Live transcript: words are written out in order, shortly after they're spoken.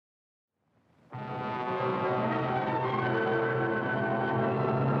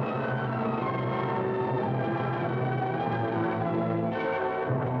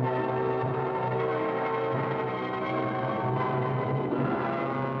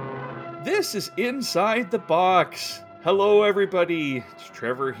This is Inside the Box. Hello, everybody. It's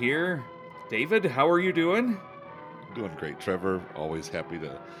Trevor here. David, how are you doing? Doing great, Trevor. Always happy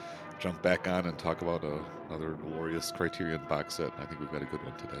to jump back on and talk about another glorious Criterion box set. I think we've got a good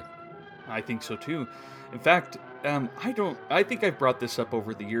one today. I think so too. In fact, I think I've brought this up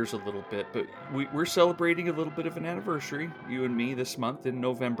over the years a little bit, but we're celebrating a little bit of an anniversary, you and me, this month in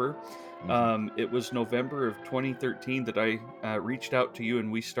November. It was November of 2013 that I reached out to you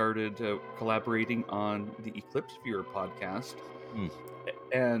and we started collaborating on the Eclipse Viewer podcast. Mm.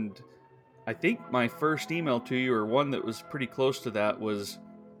 And I think my first email to you, or one that was pretty close to that, was,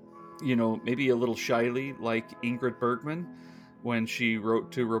 maybe a little shyly, like Ingrid Bergman, when she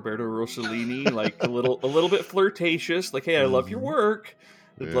wrote to Roberto Rossellini, like a little bit flirtatious, like, "Hey, I love your Mm-hmm. work.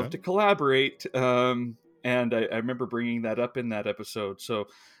 I'd love Yeah. to collaborate." And I remember bringing that up in that episode. So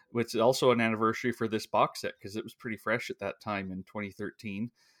it's also an anniversary for this box set because it was pretty fresh at that time in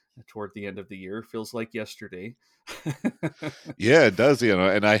 2013. Toward the end of the year, feels like yesterday. Yeah, it does,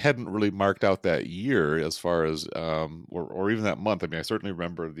 and I hadn't really marked out that year as far as or even that month. I mean, I certainly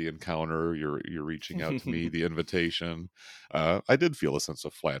remember the encounter, you're reaching out to me, the invitation. I did feel a sense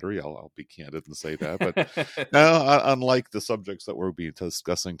of flattery. I'll be candid and say that. But now, unlike the subjects that we'll be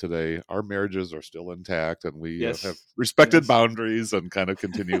discussing today, our marriages are still intact, and we have Yes. respected Yes. boundaries and kind of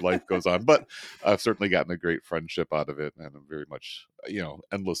continue. Life goes on. But I've certainly gotten a great friendship out of it, and I'm very much,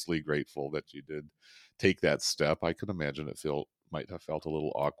 endlessly grateful that you did take that step. I could imagine might have felt a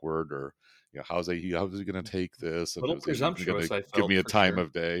little awkward, or how's he going to take this, A and little is he even going presumptuous, to I give me felt, a for time sure.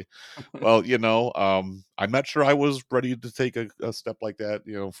 of day? Well, I'm not sure I was ready to take a step like that,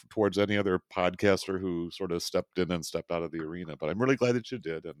 towards any other podcaster who sort of stepped in and stepped out of the arena. But I'm really glad that you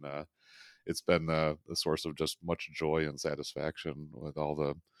did, and it's been a source of just much joy and satisfaction with all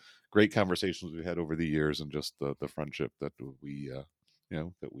the great conversations we've had over the years, and just the friendship that we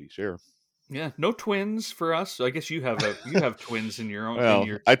share. Yeah, no twins for us. So I guess you have twins in your own Well,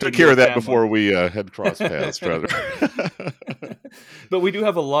 I took care of that family. before we had crossed paths, rather. But we do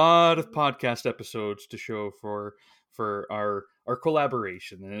have a lot of podcast episodes to show for our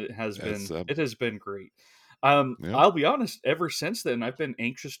collaboration, and That's it has been great. yeah. I'll be honest. Ever since then, I've been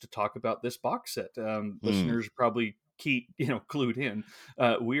anxious to talk about this box set. Hmm. Listeners probably clued in.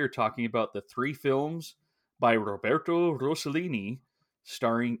 We are talking about the three films by Roberto Rossellini,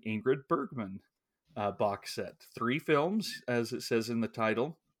 starring Ingrid Bergman. Box set. Three films, as it says in the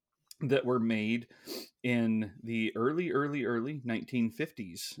title, that were made in the early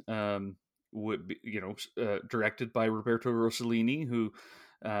 1950s. Would be, directed by Roberto Rossellini, who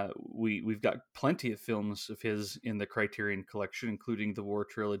we've got plenty of films of his in the Criterion Collection, including the War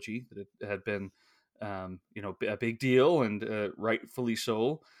trilogy that had been, a big deal, and rightfully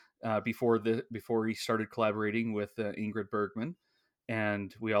so. Before he started collaborating with Ingrid Bergman,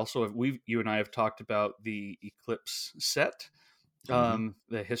 and we also have you and I have talked about the Eclipse set, Mm-hmm.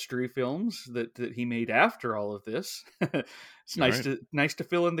 the history films that he made after all of this. It's All right. nice to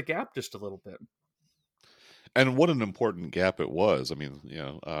fill in the gap just a little bit. And what an important gap it was. I mean,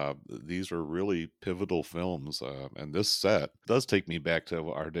 these were really pivotal films, and this set does take me back to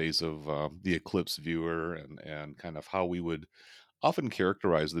our days of the Eclipse Viewer, and kind of how we would often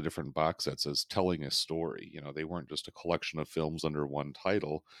characterize the different box sets as telling a story. They weren't just a collection of films under one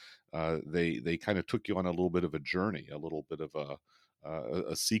title. They kind of took you on a little bit of a journey, a little bit of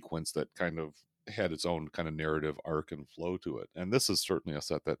a sequence that kind of had its own kind of narrative arc and flow to it. And this is certainly a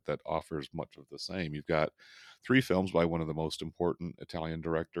set that offers much of the same. You've got three films by one of the most important Italian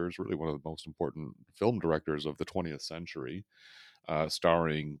directors, really one of the most important film directors of the 20th century,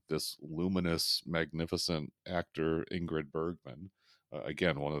 starring this luminous, magnificent actor, Ingrid Bergman.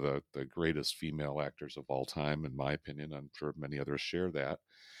 Again, one of the greatest female actors of all time, in my opinion. I'm sure many others share that.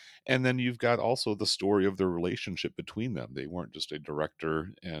 And then you've got also the story of the relationship between them. They weren't just a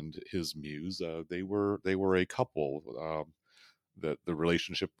director and his muse; they were a couple. That the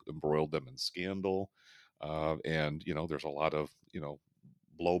relationship embroiled them in scandal, and there's a lot of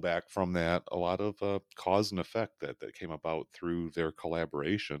blowback from that, a lot of cause and effect that came about through their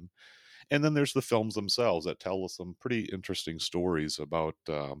collaboration. And then there's the films themselves that tell us some pretty interesting stories about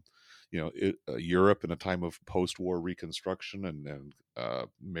Europe in a time of post-war reconstruction, and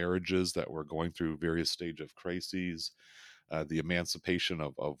marriages that were going through various stage of crises, the emancipation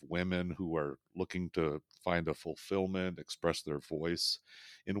of women who are looking to find a fulfillment, express their voice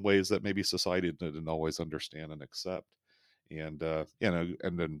in ways that maybe society didn't always understand and accept. And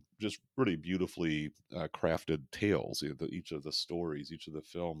then just really beautifully crafted tales. Each of the stories, each of the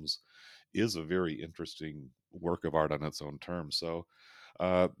films, is a very interesting work of art on its own terms. So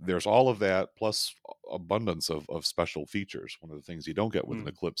There's all of that plus abundance of special features. One of the things you don't get with an Mm.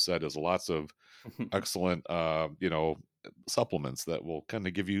 Eclipse set is lots of excellent, supplements that will kind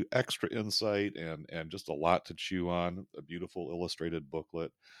of give you extra insight and just a lot to chew on. A beautiful illustrated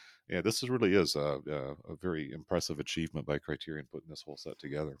booklet. Yeah, this really is a very impressive achievement by Criterion putting this whole set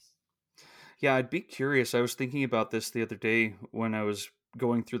together. Yeah, I'd be curious. I was thinking about this the other day when I was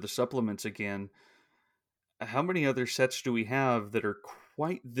going through the supplements again. How many other sets do we have that are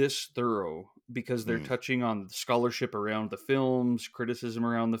quite this thorough because they're Mm, touching on scholarship around the films, criticism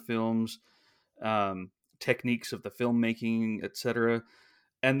around the films, um, techniques of the filmmaking, etc.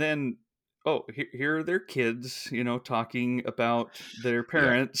 And then, oh, here are their kids, talking about their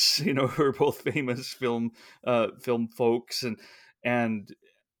yeah, parents, who are both famous film folks, and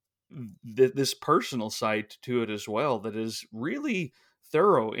this personal side to it as well that is really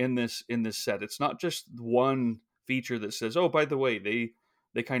thorough in this set. It's not just one feature that says, "Oh, by the way,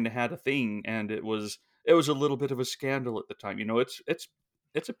 they kind of had a thing, and it was a little bit of a scandal at the time."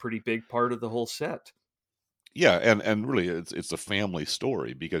 It's a pretty big part of the whole set. yeah, and really, it's a family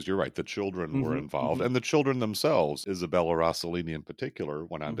story because you're right. The children were Hmm. involved, Hmm. and the children themselves, Isabella Rossellini in particular,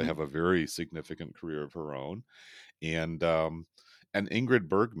 went on to Hmm. have a very significant career of her own. And Ingrid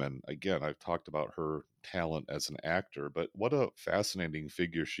Bergman, again, I've talked about her talent as an actor, but what a fascinating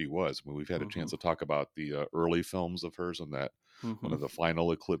figure she was. When we've had a Hmm. chance to talk about the early films of hers on that one Hmm. of the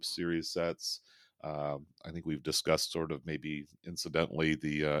final Eclipse series sets. I think we've discussed sort of maybe incidentally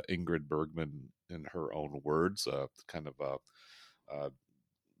the Ingrid Bergman in her own words, kind of a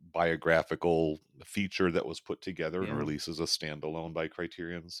biographical feature that was put together and Yeah. released as a standalone by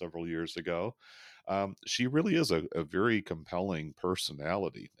Criterion several years ago. She really is a very compelling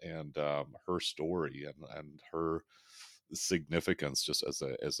personality, and her story and her significance just as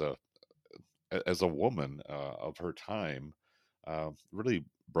a woman of her time really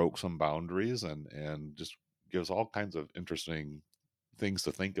broke some boundaries and just gives all kinds of interesting things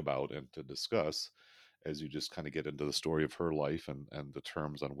to think about and to discuss as you just kind of get into the story of her life and the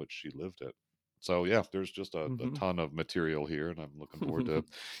terms on which she lived it. So yeah, there's just a Hmm. ton of material here, and I'm looking forward to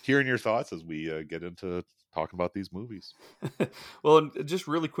hearing your thoughts as we get into talking about these movies. Well, and just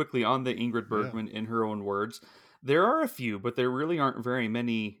really quickly on the Ingrid Yeah. Bergman, in her own words, there are a few, but there really aren't very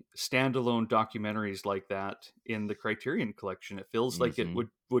many standalone documentaries like that in the Criterion collection. It feels like it Mm-hmm.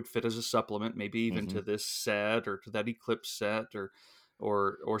 would fit as a supplement, maybe even Mm-hmm. to this set or to that Eclipse set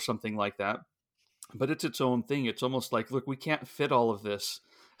or something like that. But it's its own thing. It's almost like, look, we can't fit all of this.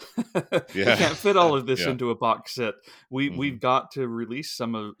 We Yeah. can't fit all of this Yeah. into a box set. Mm-hmm. We've got to release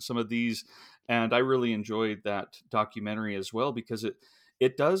some of these, and I really enjoyed that documentary as well because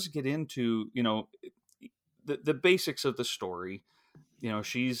it does get into the basics of the story.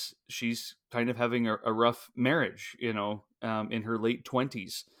 She's kind of having a rough marriage. In her late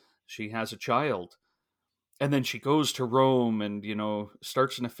 20s, she has a child, and then she goes to Rome and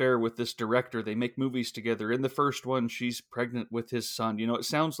starts an affair with this director. They make movies together. In the first one, she's pregnant with his son. It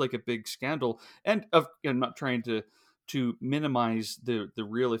sounds like a big scandal, and I'm not trying to minimize the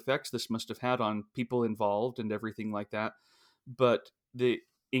real effects this must have had on people involved and everything like that. But the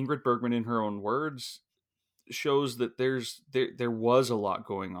Ingrid Bergman, in her own words, shows that there was a lot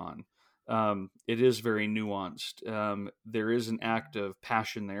going on. It is very nuanced. There is an act of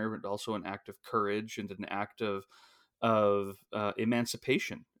passion there, but also an act of courage and an act of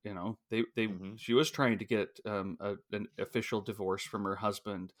emancipation. They Mm-hmm. she was trying to get an official divorce from her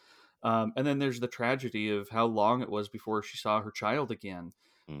husband, and then there's the tragedy of how long it was before she saw her child again.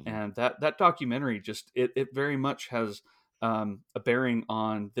 Mm-hmm. And that documentary just it very much has a bearing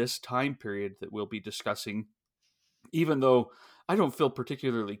on this time period that we'll be discussing, even though I don't feel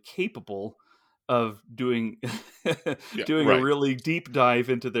particularly capable of doing Yeah. doing a Right. really deep dive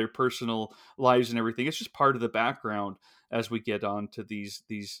into their personal lives and everything. It's just part of the background as we get on to these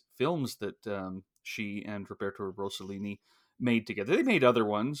films that she and Roberto Rossellini made together. They made other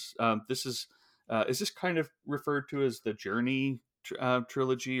ones. Is this kind of referred to as the Journey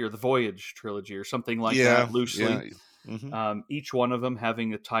trilogy or the Voyage trilogy or something like Yeah. that Yeah. loosely? Mm-hmm. Each one of them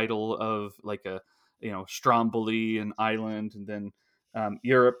having a title of like a Stromboli, an island, and then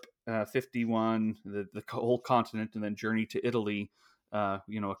Europe, 51, the whole continent, and then Journey to Italy, a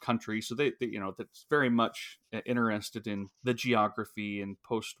country. So that's very much interested in the geography and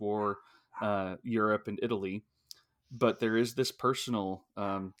post-war Europe and Italy. But there is this personal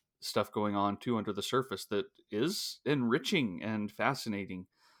stuff going on too under the surface that is enriching and fascinating.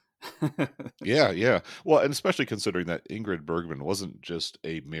 Yeah, yeah. Well, and especially considering that Ingrid Bergman wasn't just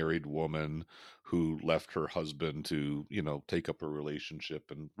a married woman who left her husband to, take up a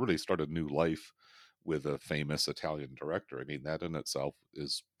relationship and really start a new life with a famous Italian director. I mean, that in itself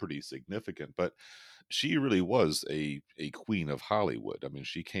is pretty significant. But she really was a queen of Hollywood. I mean,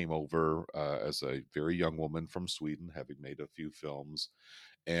 she came over as a very young woman from Sweden, having made a few films,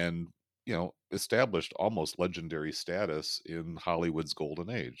 and established almost legendary status in Hollywood's golden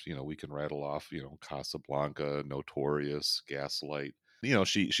age. We can rattle off Casablanca, Notorious, Gaslight.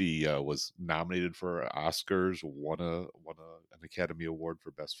 She was nominated for Oscars, won an Academy Award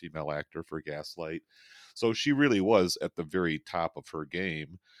for Best Female Actor for Gaslight. So she really was at the very top of her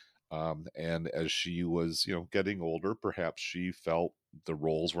game. And as she was, getting older, perhaps she felt the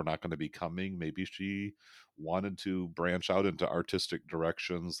roles were not going to be coming. Maybe she wanted to branch out into artistic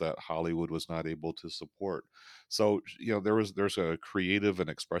directions that Hollywood was not able to support. So, there's a creative and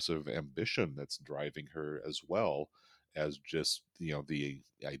expressive ambition that's driving her as well as just, the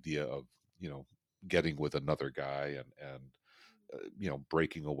idea of, you know, getting with another guy and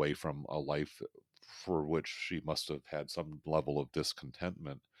breaking away from a life for which she must have had some level of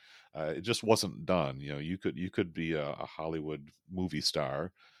discontentment. It just wasn't done. You could be a Hollywood movie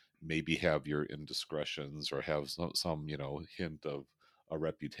star, maybe have your indiscretions or have some hint of a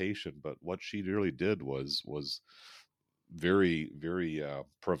reputation, but what she really did was very, very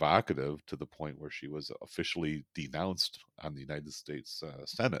provocative, to the point where she was officially denounced on the United States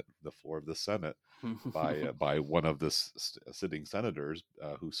Senate, the floor of the Senate, by one of the sitting senators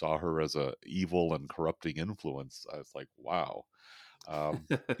who saw her as a evil and corrupting influence. I was like, wow.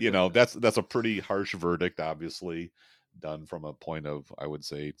 That's a pretty harsh verdict, obviously, done from a point of, I would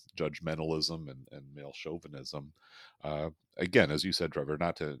say, judgmentalism and male chauvinism. Again, as you said, Trevor,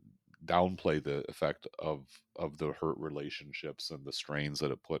 not to downplay the effect of the hurt relationships and the strains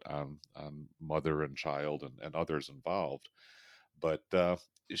that it put on mother and child and others involved, but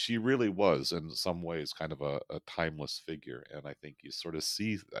she really was in some ways kind of a timeless figure. And I think you sort of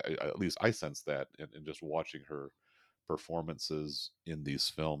see, at least I sense that in just watching her performances in these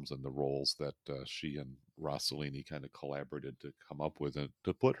films and the roles that she and Rossellini kind of collaborated to come up with and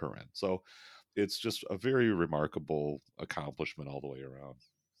to put her in. So it's just a very remarkable accomplishment all the way around.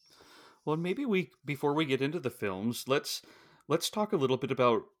 Well, maybe before we get into the films, let's talk a little bit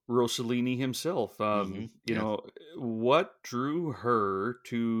about Rossellini himself. Yeah. What drew her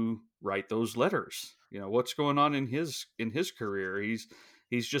to write those letters? What's going on in his career?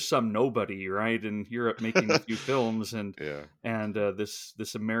 He's just some nobody, right, in Europe, making a few films, and Yeah.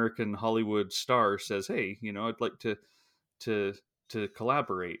 this American Hollywood star says, "Hey, I'd like to to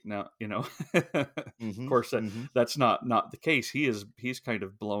collaborate." Now, of Hmm. course, Hmm. that's not the case. He's kind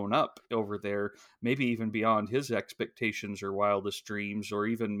of blown up over there, maybe even beyond his expectations or wildest dreams, or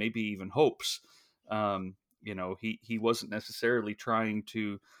even maybe even hopes. He wasn't necessarily trying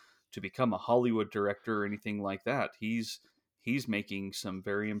to become a Hollywood director or anything like that. He's making some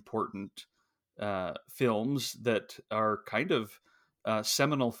very important films that are kind of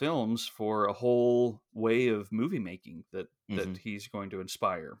seminal films for a whole way of movie making that Hmm. he's going to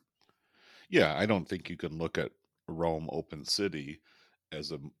inspire. Yeah, I don't think you can look at Rome Open City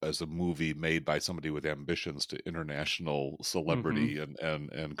as a movie made by somebody with ambitions to international Hmm. celebrity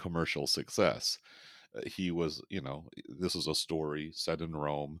and commercial success. He was, this is a story set in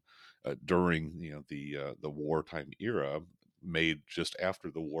Rome during the wartime era, made just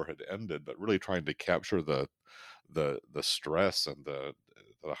after the war had ended, but really trying to capture the stress and the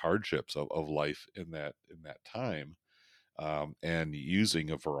hardships of life in that time, and using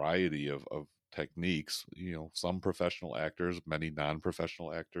a variety of techniques. Some professional actors, many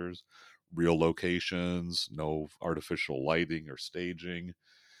non-professional actors, real locations, no artificial lighting or staging.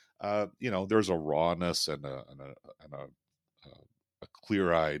 There's a rawness and a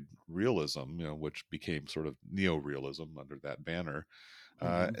clear-eyed realism, which became sort of neo-realism under that banner.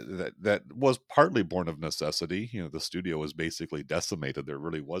 Hmm. That was partly born of necessity. The studio was basically decimated. There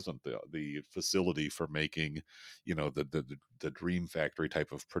really wasn't the facility for making, the Dream Factory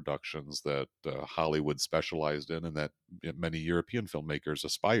type of productions that Hollywood specialized in, and that many European filmmakers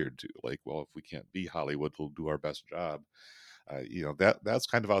aspired to. Like, well, if we can't be Hollywood, we'll do our best job. That's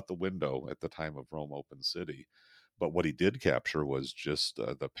kind of out the window at the time of Rome Open City. But what he did capture was just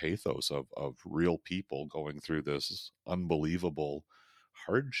the pathos of real people going through this unbelievable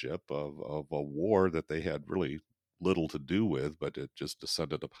hardship of a war that they had really little to do with, but it just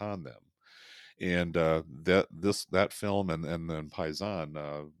descended upon them. And that film and then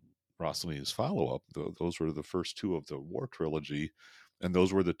Paisan, Rossellini's follow up, those were the first two of the war trilogy, and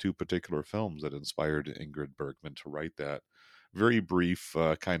those were the two particular films that inspired Ingrid Bergman to write that very brief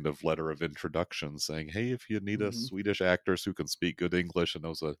kind of letter of introduction saying, hey, if you need a Hmm. Swedish actress who can speak good English and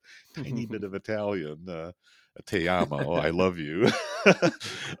knows a tiny bit of Italian, te amo, I love you.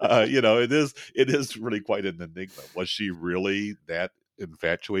 It is really quite an enigma. Was she really that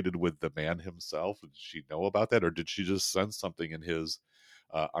infatuated with the man himself? Did she know about that, or did she just sense something in his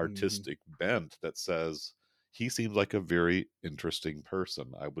Hmm. artistic bent that says he seems like a very interesting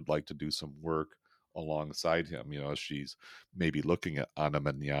person? I would like to do some work alongside him. She's maybe looking at Anna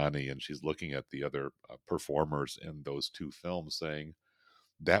Magnani and she's looking at the other performers in those two films, saying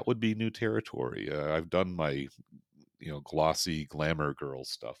that would be new territory. I've done my glossy glamour girl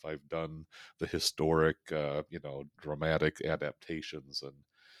stuff. I've done the historic dramatic adaptations and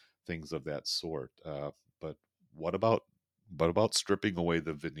things of that sort. But what about stripping away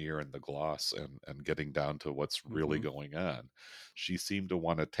the veneer and the gloss and getting down to what's really Hmm. going on? She seemed to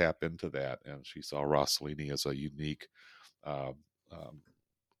want to tap into that, and she saw Rossellini as a unique uh, um,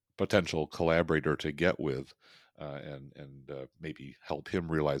 potential collaborator to get with, and maybe help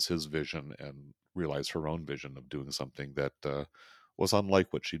him realize his vision and realize her own vision of doing something that was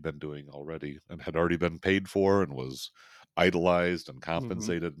unlike what she'd been doing already and had already been paid for and was idolized and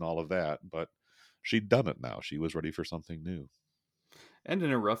Hmm. compensated and all of that. But she'd done it now. She was ready for something new. And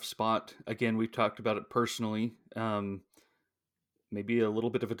in a rough spot. Again, we've talked about it personally. Maybe a little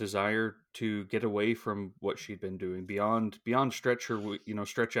bit of a desire to get away from what she'd been doing, beyond stretch her,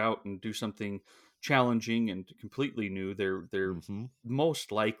 stretch out and do something challenging and completely new. There Hmm.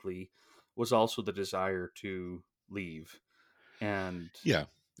 most likely was also the desire to leave and Yeah,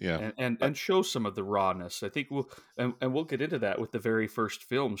 yeah. Uh, and show some of the rawness. I think and we'll get into that with the very first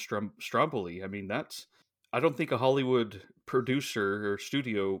film, Stromboli. I mean, I don't think a Hollywood producer or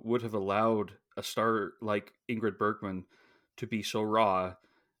studio would have allowed a star like Ingrid Bergman to be so raw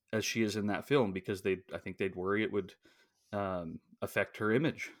as she is in that film, because I think they'd worry it would affect her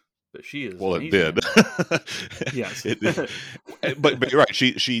image. But she is well, it amazing did. in that. Yes. But you're right.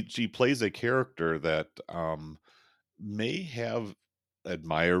 She plays a character that may have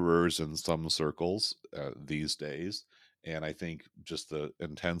admirers in some circles these days, and I think just the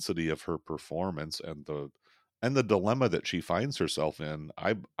intensity of her performance and the dilemma that she finds herself in,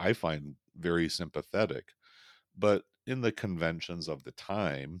 I find very sympathetic. But in the conventions of the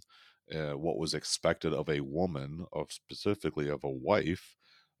time, what was expected of a woman, of specifically of a wife,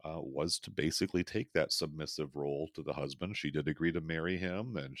 was to basically take that submissive role to the husband. She did agree to marry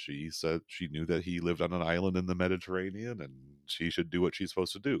him, and she said she knew that he lived on an island in the Mediterranean, and she should do what she's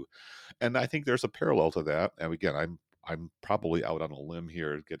supposed to do. And I think there's a parallel to that. And again, I'm probably out on a limb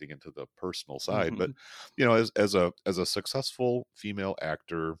here, getting into the personal side, but Hmm. as a successful female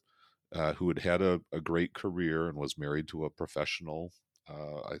actor who had had a great career and was married to a professional.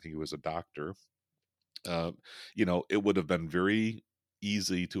 I think he was a doctor. Uh, it would have been very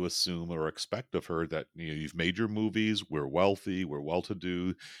easy to assume or expect of her that you've made your movies, we're wealthy, we're well to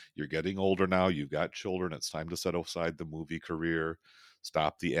do, you're getting older now, you've got children, it's time to set aside the movie career,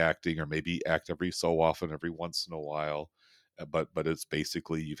 stop the acting, or maybe act every so often, every once in a while. But it's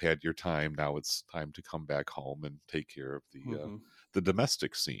basically you've had your time. Now it's time to come back home and take care of Hmm. the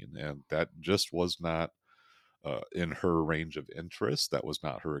domestic scene, and that just was not in her range of interest. That was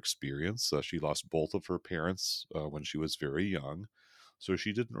not her experience. She lost both of her parents when she was very young, so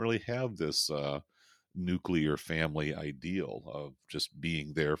she didn't really have this nuclear family ideal of just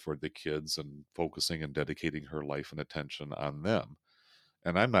being there for the kids and focusing and dedicating her life and attention on them.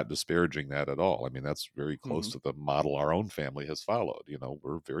 And I'm not disparaging that at all. I mean, that's very close Hmm. to the model our own family has followed.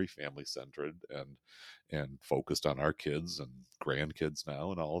 We're very family centered and focused on our kids and grandkids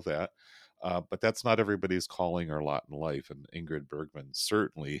now and all of that. But that's not everybody's calling or lot in life. And Ingrid Bergman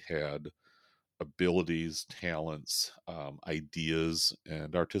certainly had abilities, talents, ideas,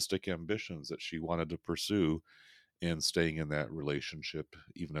 and artistic ambitions that she wanted to pursue. And staying in that relationship,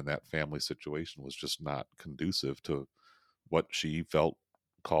 even in that family situation, was just not conducive to what she felt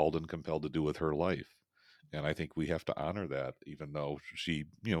called and compelled to do with her life. And I think we have to honor that, even though she,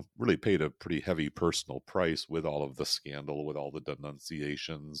 really paid a pretty heavy personal price with all of the scandal, with all the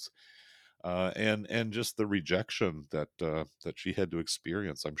denunciations, and just the rejection that she had to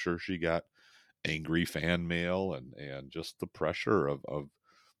experience. I'm sure she got angry fan mail and just the pressure of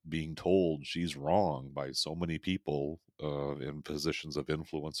being told she's wrong by so many people in positions of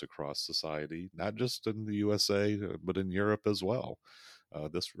influence across society, not just in the USA, but in Europe as well.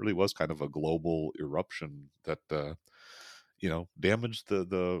 This really was kind of a global eruption that damaged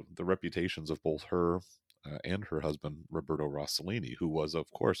the reputations of both her and her husband Roberto Rossellini, who was,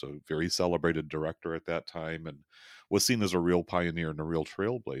 of course, a very celebrated director at that time and was seen as a real pioneer and a real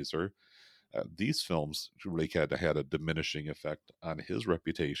trailblazer. these films really had a diminishing effect on his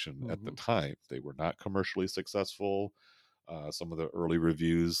reputation at the Hmm. time. They were not commercially successful. Some of the early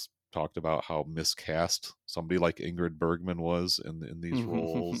reviews talked about how miscast somebody like Ingrid Bergman was in these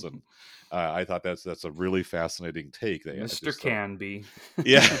roles, and I thought that's a really fascinating take. They Mr. just Canby.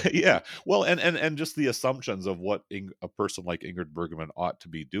 yeah, yeah. Well, and just the assumptions of what a person like Ingrid Bergman ought to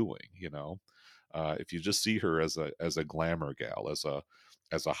be doing. If you just see her as a glamour gal,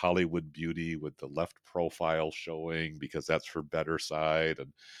 as a Hollywood beauty with the left profile showing because that's her better side,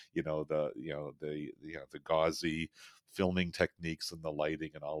 and the gauzy filming techniques and the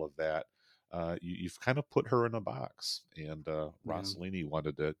lighting and all of that. You've kind of put her in a box, and Yeah. Rossellini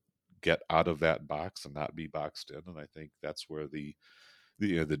wanted to get out of that box and not be boxed in, and I think that's where the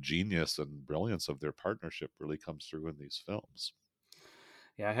genius and brilliance of their partnership really comes through in these films.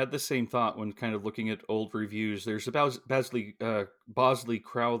 Yeah, I had the same thought when kind of looking at old reviews. There's a Bosley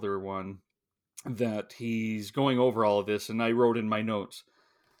Crowther one that he's going over all of this, and I wrote in my notes,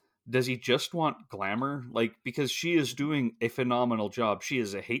 does he just want glamour? Like, because she is doing a phenomenal job. She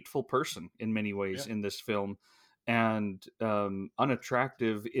is a hateful person in many Yeah. ways in this film, and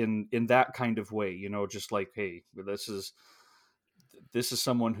unattractive in that kind of way. Just like, hey, this is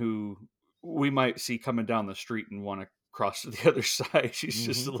someone who we might see coming down the street and want to cross to the other side. She's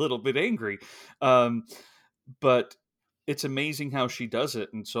just Hmm. a little bit angry. Um, but it's amazing how she does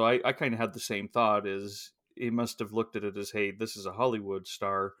it. And so I kind of had the same thought, is he must have looked at it as, hey, this is a Hollywood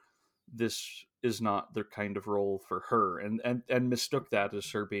star. This is not the kind of role for her, and mistook that as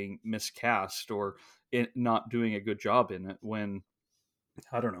her being miscast or not doing a good job in it, when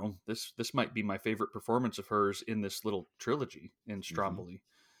I don't know, this might be my favorite performance of hers in this little trilogy in Hmm. Stromboli.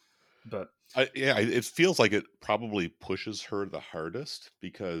 But Yeah, it feels like it probably pushes her the hardest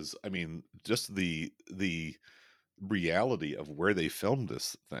because I mean, just the reality of where they filmed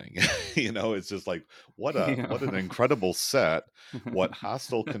this thing. It's just like what an yeah. incredible set, what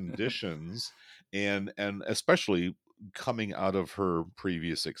hostile conditions, and especially coming out of her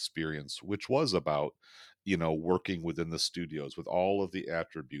previous experience, which was about working within the studios with all of the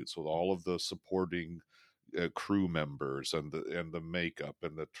attributes, with all of the supporting crew members and the makeup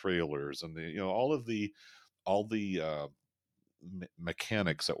and the trailers and the all the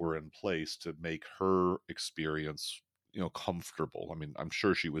mechanics that were in place to make her experience comfortable. I mean, I'm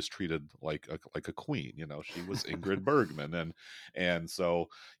sure she was treated like a queen. She was Ingrid Bergman, and so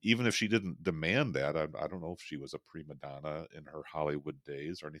even if she didn't demand that, I don't know if she was a prima donna in her Hollywood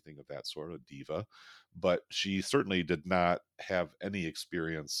days or anything of that sort, of diva, but she certainly did not have any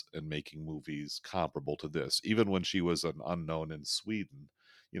experience in making movies comparable to this. Even when she was an unknown in Sweden,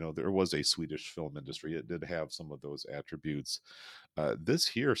 there was a Swedish film industry. It did have some of those attributes. This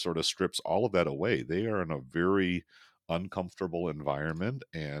here sort of strips all of that away. They are in a very uncomfortable environment,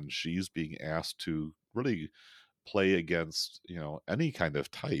 and she's being asked to really play against any kind of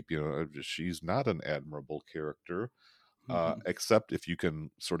type. She's not an admirable character, except if you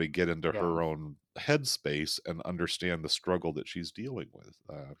can sort of get into yeah. her own headspace and understand the struggle that she's dealing with.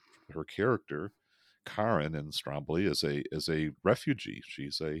 Her character, Karen in Stromboli, is a refugee.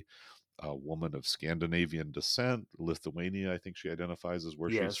 She's a woman of Scandinavian descent. Lithuania, I think she identifies as where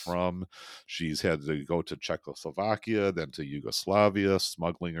she's Yes. from. She's had to go to Czechoslovakia, then to Yugoslavia,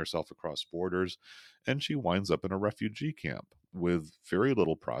 smuggling herself across borders, and she winds up in a refugee camp with very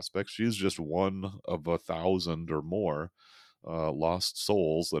little prospects. She's just one of 1,000 or more lost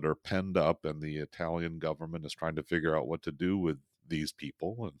souls that are penned up, and the Italian government is trying to figure out what to do with these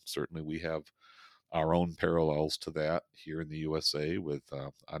people. And certainly we have our own parallels to that here in the USA with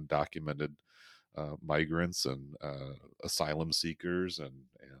undocumented migrants and asylum seekers and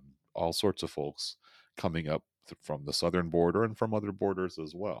all sorts of folks coming up from the southern border and from other borders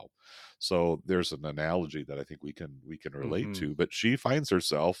as well. So there's an analogy that I think we can relate Hmm. to. But she finds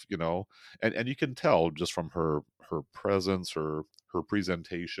herself, and you can tell just from her presence, her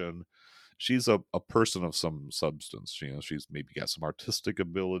presentation, she's a person of some substance. She's maybe got some artistic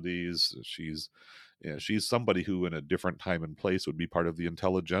abilities. She's somebody who in a different time and place would be part of the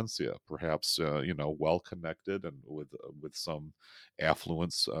intelligentsia, perhaps well connected and with some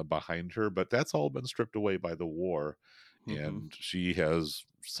affluence behind her, but that's all been stripped away by the war, Hmm. and she has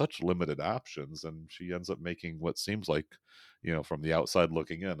such limited options, and she ends up making what seems like, from the outside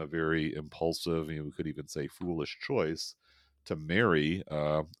looking in, a very impulsive, we could even say foolish choice to marry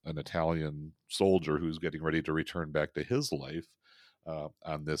an Italian soldier who's getting ready to return back to his life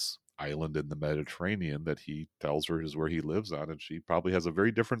on this island in the Mediterranean that he tells her is where he lives on, and she probably has a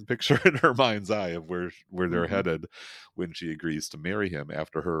very different picture in her mind's eye of where they're Hmm. headed when she agrees to marry him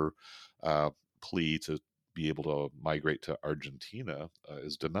after her plea to be able to migrate to Argentina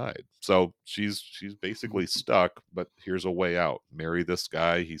is denied. So she's basically stuck. But here's a way out: marry this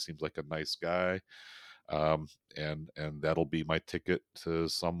guy. He seems like a nice guy, um, and that'll be my ticket to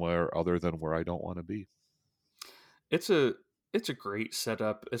somewhere other than where I don't want to be. It's a great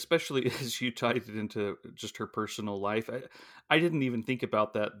setup, especially as you tied it into just her personal life. I didn't even think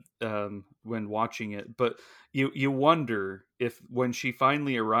about that when watching it, but you wonder if when she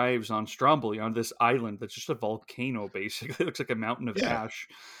finally arrives on Stromboli, on this island that's just a volcano, basically it looks like a mountain of Yeah, ash.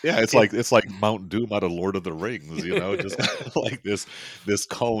 yeah, If it's like Mount Doom out of Lord of the Rings, you know, just like this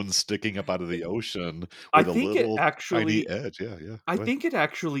cone sticking up out of the ocean I with a think it little tiny actually edge. Yeah, yeah. I Go ahead. think it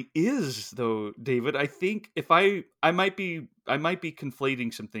actually is though, David. I think if I might be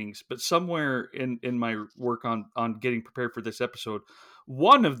conflating some things, but somewhere in my work on getting prepared for this episode,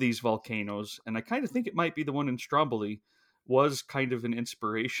 one of these volcanoes, and I kind of think it might be the one in Stromboli, was kind of an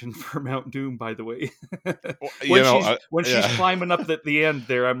inspiration for Mount Doom, by the way. Well, you know, When she's yeah. climbing up at the end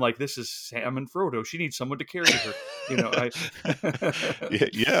there, I'm like, this is Sam and Frodo. She needs someone to carry her. You know, I Yeah,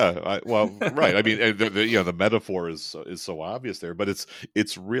 yeah. Well, right. I mean, and you know, the metaphor is so obvious there, but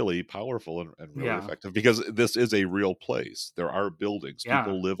it's really powerful and really yeah. effective because this is a real place. There are buildings. Yeah.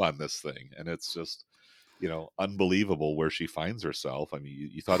 People live on this thing, and it's just, you know, unbelievable where she finds herself. I mean,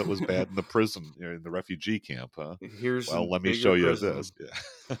 you thought it was bad in the prison, you know, in the refugee camp, huh? Here's Well, a let me bigger show you this. prison.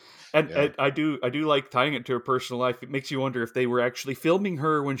 Yeah, yeah, And I do like tying it to her personal life. It makes you wonder if they were actually filming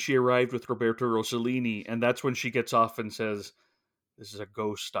her when she arrived with Roberto Rossellini, and that's when she gets off and says, "This is a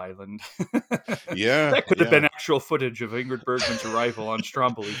ghost island." yeah, That could have been yeah. actual footage of Ingrid Bergman's arrival on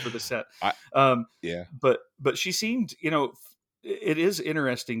Stromboli for the set. I Um, yeah. but she seemed, you know, it is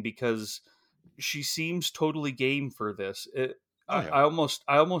interesting because she seems totally game for this. Oh yeah.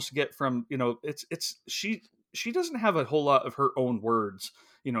 I almost get from, you know, it's she doesn't have a whole lot of her own words.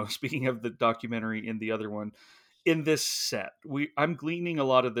 You know, speaking of the documentary in the other one, in this set, I'm gleaning a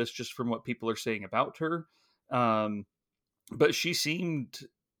lot of this just from what people are saying about her. Um, but she seemed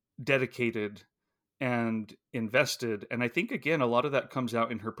dedicated and invested, and I think again a lot of that comes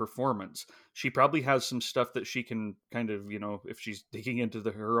out in her performance. She probably has some stuff that she can kind of, you know, if she's digging into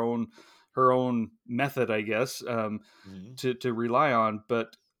her own method, I guess, Mhm. to rely on,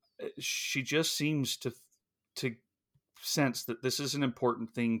 but she just seems to sense that this is an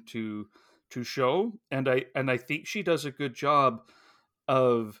important thing to show, and I think she does a good job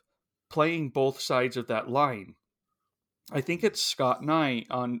of playing both sides of that line. I think it's Scott Nye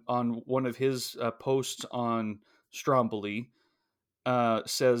on one of his posts on Stromboli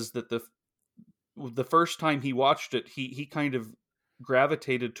says that the first time he watched it, he kind of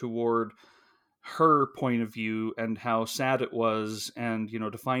gravitated toward her point of view and how sad it was, and you know,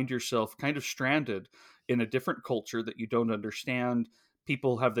 to find yourself kind of stranded in a different culture that you don't understand.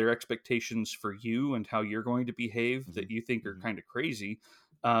 People have their expectations for you and how you're going to behave that Mhm. you think are Mhm. kind of crazy,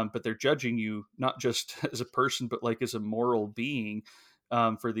 but they're judging you not just as a person but like as a moral being,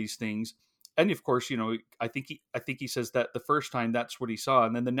 for these things. And of course, you know, I think he says that the first time that's what he saw,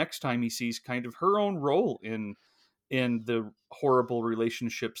 and then the next time he sees kind of her own role in the horrible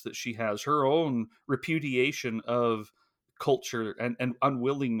relationships that she has, her own repudiation of culture, and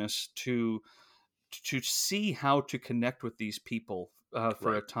unwillingness to see how to connect with these people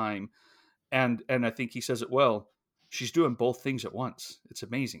for a Right. time. And I think he says it well. She's doing both things at once. It's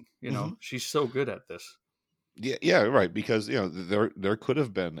amazing. You Mhm. know, she's so good at this. Yeah, yeah, right. Because you know there could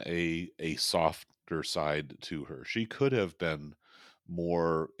have been a softer side to her. She could have been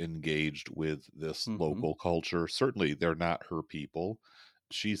more engaged with this Hmm. local culture. Certainly, they're not her people.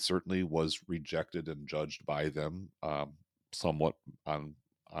 She certainly was rejected and judged by them, somewhat on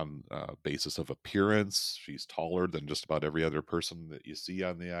basis of appearance. She's taller than just about every other person that you see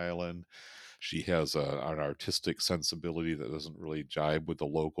on the island. She has an artistic sensibility that doesn't really jibe with the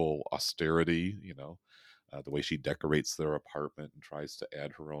local austerity. You know, the way she decorates their apartment and tries to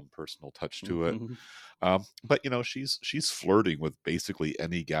add her own personal touch to it. Hmm. But you know, she's flirting with basically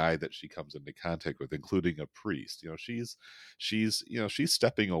any guy that she comes into contact with, including a priest. You know, she's you know she's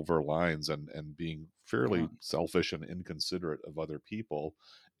stepping over lines and being Yeah. fairly selfish and inconsiderate of other people,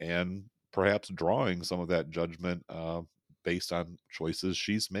 and perhaps drawing some of that judgment based on choices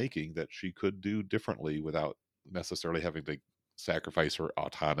she's making that she could do differently without necessarily having to sacrifice her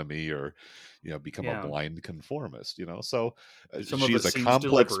autonomy or you know become a Yeah. blind conformist, you know. So Some of it she's a seems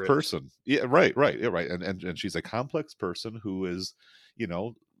complex deliberate. person. Yeah, right, right, yeah, right. And she's a complex person who is, you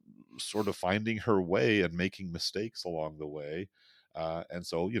know, sort of finding her way and making mistakes along the way. And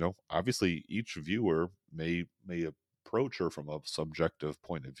so, you know, obviously each viewer may approach her from a subjective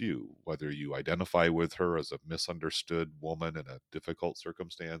point of view, whether you identify with her as a misunderstood woman in a difficult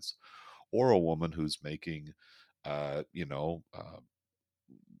circumstance, or a woman who's making,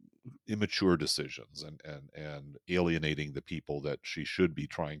 immature decisions and alienating the people that she should be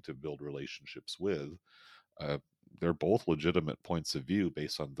trying to build relationships with. uh, they're both legitimate points of view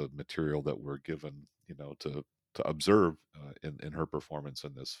based on the material that we're given, to observe in her performance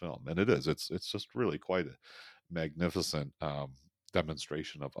in this film. And it's just really quite a magnificent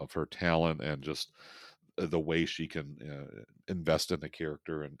demonstration of her talent, and just the way she can invest in the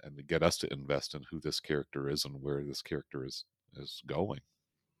character, and get us to invest in who this character is and where this character is going.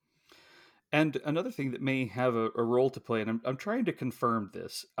 And another thing that may have a role to play, and I'm trying to confirm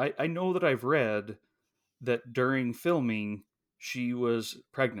this. I know that I've read that during filming she was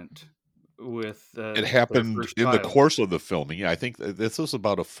pregnant It with their happened first in the child. course of the filming. Yeah, I think this was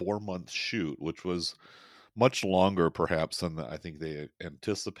about a 4-month shoot, which was much longer perhaps than I think they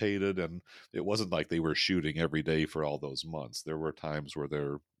anticipated. And it wasn't like they were shooting every day for all those months. There were times where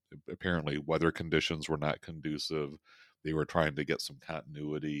there apparently weather conditions were not conducive. They were trying to get some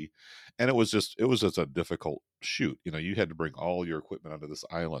continuity, and it was just a difficult shoot. You had to bring all your equipment onto this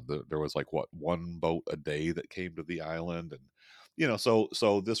island. There was like what, one boat a day that came to the island, and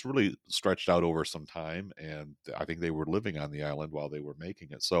so this really stretched out over some time, and I think they were living on the island while they were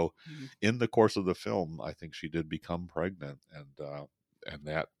making it. So Mhm. in the course of the film, I think she did become pregnant, and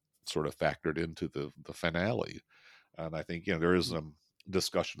that sort of factored into the finale. And I think there is some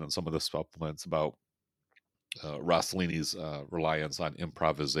discussion in some of the supplements about Rossellini's reliance on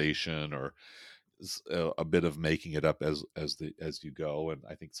improvisation, or a bit of making it up as you go. And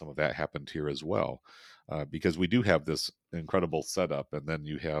I think some of that happened here as well, because we do have this incredible setup, and then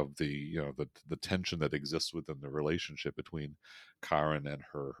you have the tension that exists within the relationship between Karen and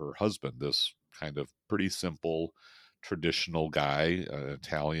her husband. This kind of pretty simple, traditional guy,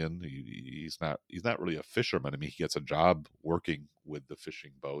 Italian. He's not really a fisherman. I mean, he gets a job working with the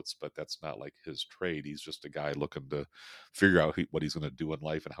fishing boats, but that's not like his trade. He's just a guy looking to figure out what he's going to do in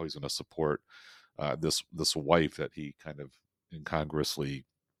life and how he's going to support this wife that he kind of incongruously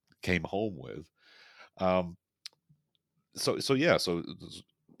came home with. Um, so yeah, so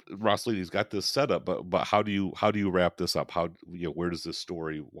Rossellini's got this setup, but how do you wrap this up? Where does this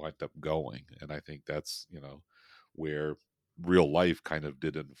story wind up going? And I think that's where real life kind of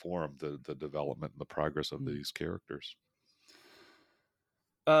did inform the development and the progress of Mhm. these characters.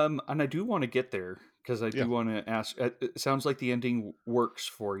 And I do want to get there because I Yeah, do want to ask. It sounds like the ending works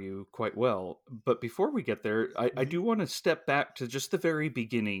for you quite well. But before we get there, I hmm, do want to step back to just the very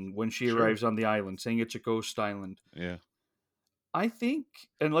beginning when she sure, arrives on the island, saying it's a ghost island. yeah, I think,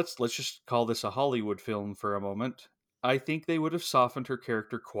 and let's just call this a Hollywood film for a moment. I think they would have softened her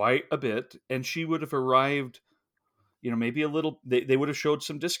character quite a bit, and she would have arrived, maybe a little. They would have showed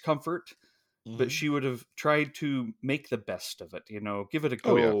some discomfort, but hmm, she would have tried to make the best of it. Give it a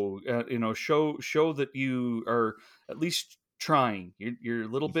oh yeah, go. Show that you are at least trying. You're a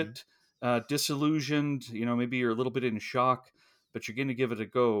little hmm, bit disillusioned. Maybe you're a little bit in shock, but you're going to give it a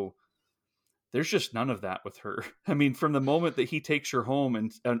go. There's just none of that with her. I mean, from the moment that he takes her home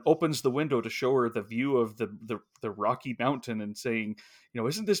and opens the window to show her the view of the Rocky Mountain and saying,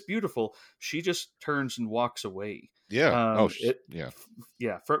 isn't this beautiful? She just turns and walks away. yeah, oh It, yeah,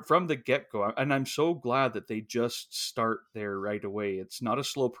 yeah, from the get go, and I'm so glad that they just start there right away. It's not a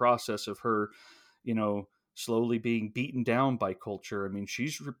slow process of her, you know, slowly being beaten down by culture. I mean,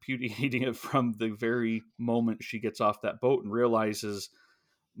 she's repudiating it from the very moment she gets off that boat and realizes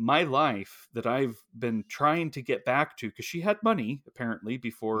my life that I've been trying to get back to, because she had money apparently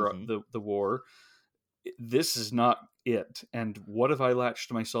before hmm, the war. This is not it. And what have I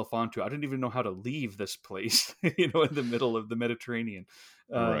latched myself onto? I didn't even know how to leave this place, in the middle of the Mediterranean.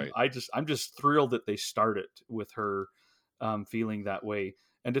 right, I'm just thrilled that they start it with her feeling that way.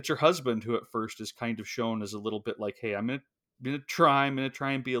 And it's her husband who at first is kind of shown as a little bit like, hey, I'm gonna try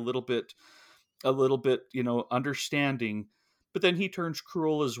and be a little bit, understanding, but then he turns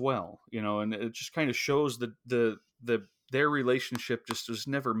cruel as well, and it just kind of shows that their relationship just was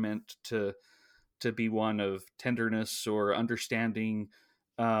never meant to be one of tenderness or understanding,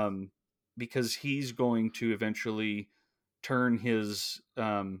 um, because he's going to eventually turn his,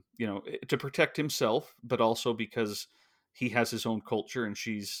 to protect himself, but also because he has his own culture and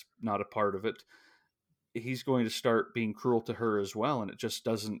she's not a part of it. He's going to start being cruel to her as well, and it just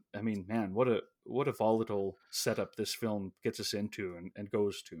doesn't. I mean, man, what a volatile setup this film gets us into and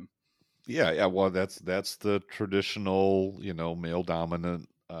goes to. yeah, yeah. Well, that's the traditional, male dominant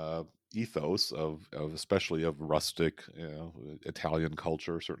ethos of especially of rustic, Italian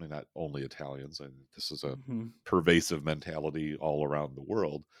culture. Certainly not only Italians, and this is a Mm-hmm. pervasive mentality all around the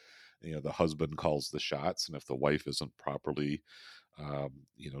world. The husband calls the shots, and if the wife isn't properly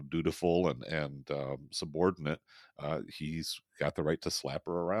dutiful and subordinate, he's got the right to slap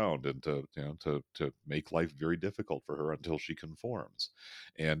her around and to make life very difficult for her until she conforms.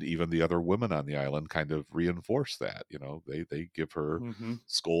 And even the other women on the island kind of reinforce that. They give her Hmm.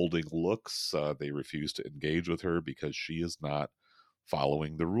 scolding looks. They refuse to engage with her because she is not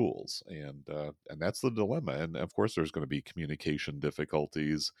following the rules, and that's the dilemma. And of course there's going to be communication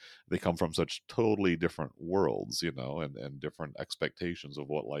difficulties. They come from such totally different worlds, and different expectations of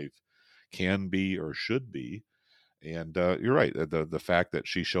what life can be or should be. And you're right, the fact that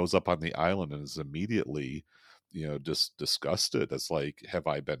she shows up on the island and is immediately just disgusted. It's like, have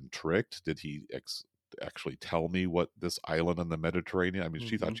I been tricked? Did he actually tell me what this island in the Mediterranean? I mean,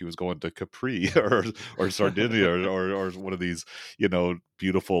 she thought Hmm. she was going to Capri or Sardinia or one of these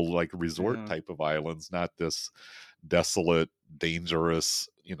beautiful like resort Yeah. type of islands, not this desolate, dangerous,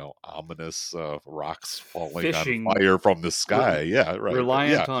 ominous rocks falling on Fishing, fire from the re- sky. Yeah, right. Yeah,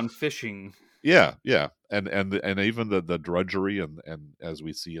 reliant on fishing. yeah, and even the drudgery, and as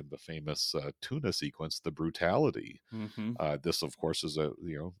we see in the famous tuna sequence, the brutality. Hmm. This, of course, is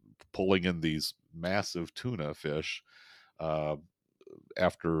pulling in these massive tuna fish uh,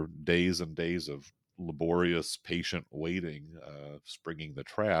 after days and days of laborious, patient waiting, springing the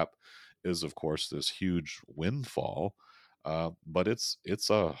trap, is of course this huge windfall. But it's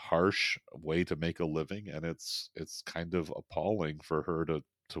a harsh way to make a living, and it's kind of appalling for her to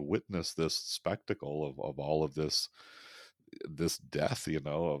witness this spectacle of all of this death,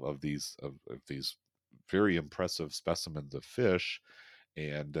 of these very impressive specimens of fish.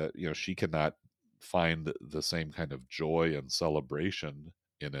 And she cannot find the same kind of joy and celebration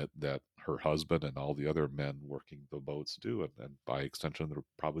in it that her husband and all the other men working the boats do, and by extension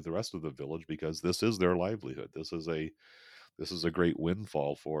probably the rest of the village, because this is their livelihood. This is a great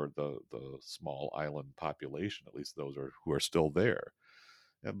windfall for the small island population, at least those who are still there.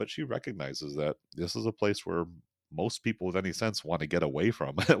 But she recognizes that this is a place where most people with any sense want to get away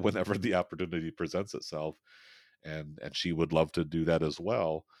from whenever the opportunity presents itself, and she would love to do that as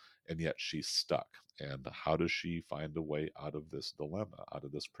well, and yet she's stuck. And how does she find a way out of this dilemma, out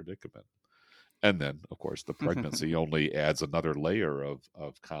of this predicament? And then of course the pregnancy only adds another layer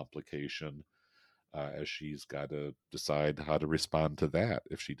of complication, as she's got to decide how to respond to that.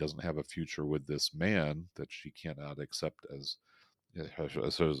 If she doesn't have a future with this man that she cannot accept as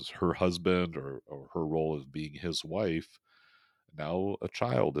her husband, or her role as being his wife, now a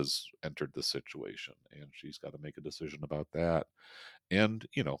child has entered the situation, and she's got to make a decision about that. And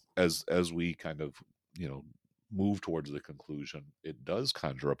as we kind of you know move towards the conclusion, it does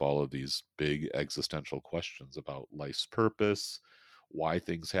conjure up all of these big existential questions about life's purpose, why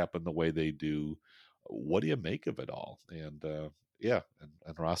things happen the way they do, what do you make of it all? And yeah,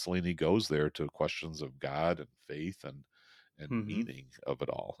 and Rossellini goes there to questions of God and faith and Hmm. meaning of it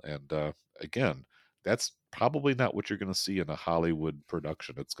all. And again, that's probably not what you're going to see in a Hollywood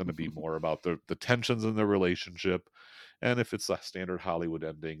production. It's going to be more about the tensions in the relationship. And if it's a standard Hollywood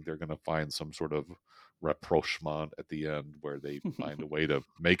ending, they're going to find some sort of rapprochement at the end where they find a way to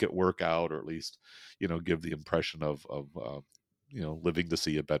make it work out, or at least, give the impression of living to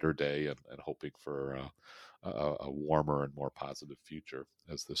see a better day, and hoping for a warmer and more positive future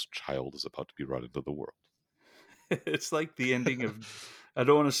as this child is about to be brought into the world. It's like the ending of. I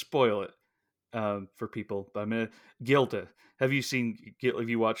don't want to spoil it for people, but I'm gonna. Gilda. Have you seen? Have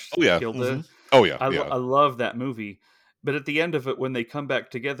you watched Oh yeah. Gilda? Oh yeah, yeah. I love that movie. But at the end of it, when they come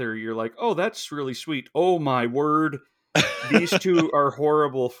back together, you're like, "Oh, that's really sweet." Oh my word, these two are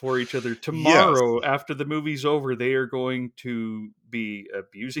horrible for each other. Yes. Tomorrow, after the movie's over, they are going to be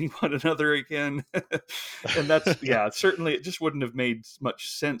abusing one another again. And that's, yeah, certainly it just wouldn't have made much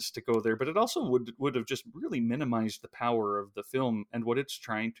sense to go there, but it also would have just really minimized the power of the film and what it's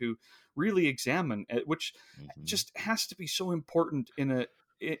trying to really examine, which Mhm. just has to be so important in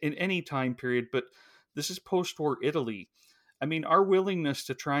any time period. But this is post-war Italy. I mean, our willingness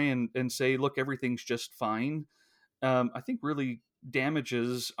to try and say, look, everything's just fine, I think really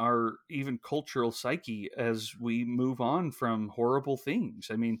damages our even cultural psyche as we move on from horrible things.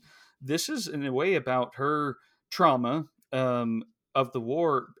 I mean, this is in a way about her trauma of the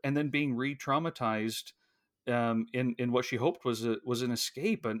war, and then being re-traumatized in what she hoped was an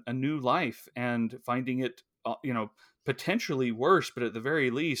escape, a new life, and finding it, potentially worse, but at the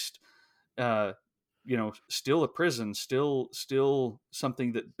very least, uh, still a prison, still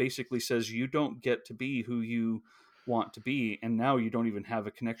something that basically says you don't get to be who you want to be, and now you don't even have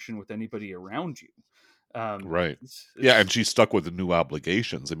a connection with anybody around you. Right. Yeah, and It's she's stuck with the new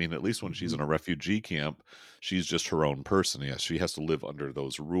obligations. I mean, at least when she's in mhm. a refugee camp, she's just her own person. Yes, she has to live under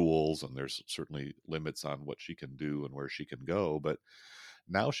those rules, and there's certainly limits on what she can do and where she can go. But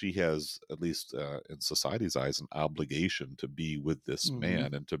now she has, at least in society's eyes, an obligation to be with this Mhm.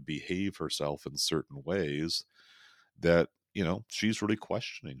 man and to behave herself in certain ways that, she's really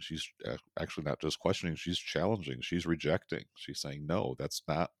questioning. She's actually not just questioning, she's challenging, she's rejecting. She's saying, no, that's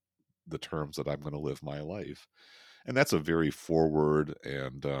not the terms that I'm going to live my life. And that's a very forward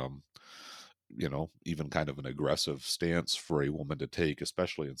and even kind of an aggressive stance for a woman to take,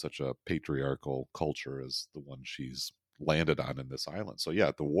 especially in such a patriarchal culture as the one she's landed on in this island. So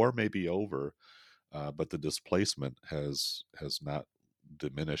yeah, the war may be over, but the displacement has not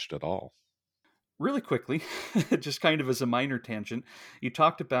diminished at all. Really quickly, just kind of as a minor tangent, you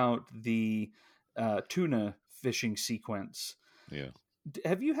talked about the tuna fishing sequence. Yeah.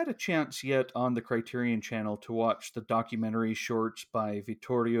 Have you had a chance yet on the Criterion Channel to watch the documentary shorts by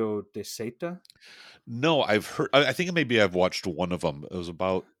Vittorio De Seta? No, I've heard. I think maybe I've watched one of them. It was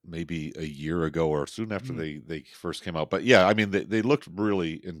about maybe a year ago or soon after Mm, they first came out. But yeah, I mean they looked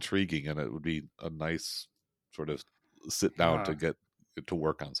really intriguing, and it would be a nice sort of sit down yeah, to get to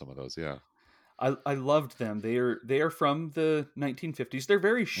work on some of those. Yeah. I loved them. They are from the 1950s. They're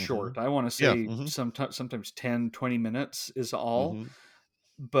very Hmm. short. I want to Yeah. say Hmm. sometimes 10, 20 minutes is all, Hmm.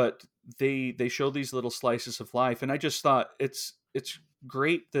 but they show these little slices of life, and I just thought it's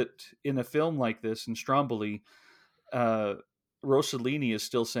great that in a film like this in Stromboli, uh, Rossellini is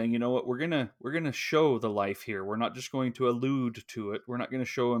still saying, you know what, we're gonna show the life here. We're not just going to allude to it. We're not going to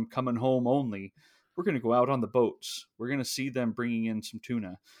show him coming home only. We're going to go out on the boats. We're going to see them bringing in some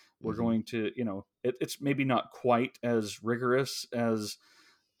tuna. We're Hmm. going to, it's maybe not quite as rigorous as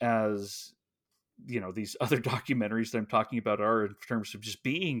these other documentaries that I'm talking about are in terms of just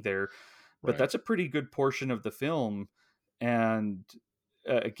being there, but Right. that's a pretty good portion of the film, and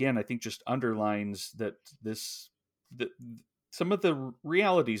again, I think just underlines that that some of the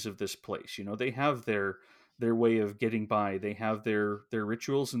realities of this place. They have their way of getting by. They have their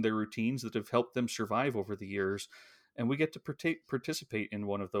rituals and their routines that have helped them survive over the years, and we get to participate in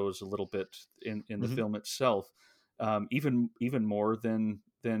one of those a little bit in the Hmm. film itself, even more than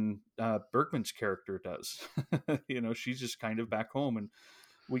Bergman's character does. She's just kind of back home, and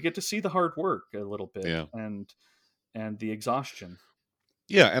we get to see the hard work a little bit Yeah. and the exhaustion.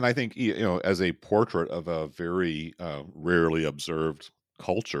 Yeah, and I think as a portrait of a very rarely observed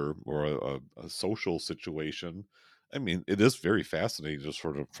culture or a social situation, I mean, it is very fascinating just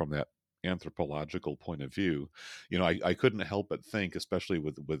sort of from that anthropological point of view. I couldn't help but think, especially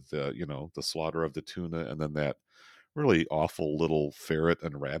with the slaughter of the tuna and then that really awful little ferret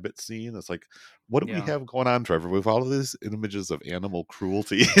and rabbit scene. It's like, what do we Yeah, have going on, Trevor? With all of these images of animal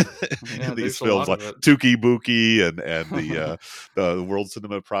cruelty yeah. in these There's a films, lot like of it. Tuki Buki and the World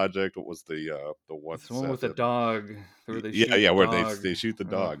Cinema Project. What was the one It's the one set with the in? dog where they Yeah, shoot yeah, the where they dog. they shoot the Oh.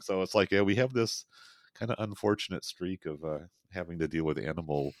 dog. So it's like, yeah, we have this kind of unfortunate streak of having to deal with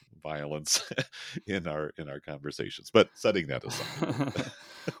animal violence in our conversations. But setting that aside,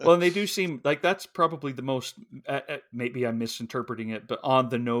 Well, and they do seem like that's probably the most, maybe I'm misinterpreting it, but on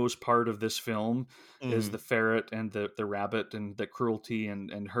the nose part of this film is Mhm. the ferret and the rabbit and the cruelty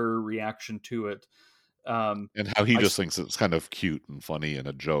and her reaction to it. Um, And how he I just thinks it's kind of cute and funny and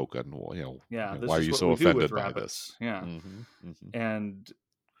a joke, and well, Yeah, why this are is you what so we do with offended by this? rabbits. Yeah, Hmm. Hmm. and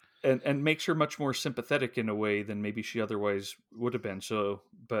and makes her much more sympathetic in a way than maybe she otherwise would have been. So,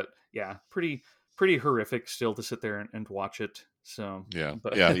 but yeah, pretty horrific still to sit there and watch it. So, Yeah,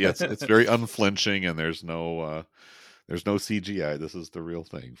 but yeah, yeah. It's very unflinching, and there's no CGI. This is the real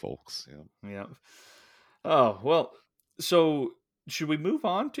thing, folks. Yeah. yeah. Oh well. So should we move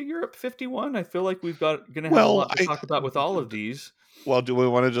on to Europe 51? I feel like we've got going to have a Well, lot to talk about with all of these. well, do we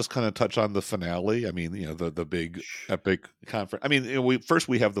want to just kind of touch on the finale? I mean, the big epic conference. I mean,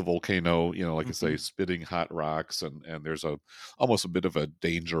 we have the volcano, like I say, Mhm. spitting hot rocks, and there's almost a bit of a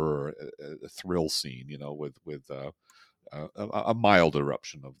danger or a thrill scene, with a mild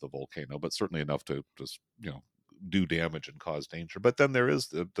eruption of the volcano, but certainly enough to just do damage and cause danger. But then there is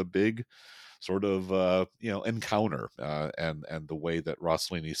the big sort of encounter, and the way that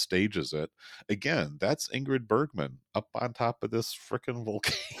Rossellini stages it. Again, that's Ingrid Bergman up on top of this frickin'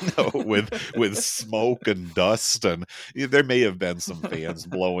 volcano with smoke and dust, and there may have been some fans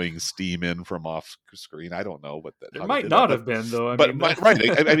blowing steam in from off screen. I don't know There how they might did that, not but have been though. I but mean, right,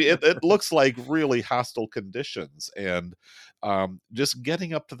 I mean, it looks like really hostile conditions, and just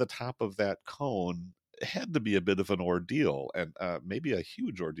getting up to the top of that cone. had to be a bit of an ordeal, and maybe a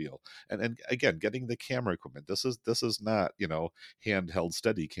huge ordeal. And again, getting the camera equipment. This is not, handheld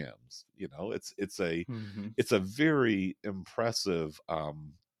steady cams. Hmm. It's a very impressive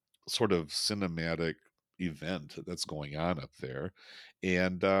sort of cinematic event that's going on up there.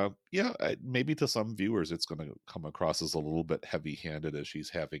 And yeah, maybe to some viewers it's going to come across as a little bit heavy handed as she's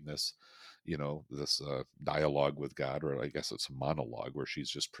having this, this dialogue with God, or I guess it's a monologue where she's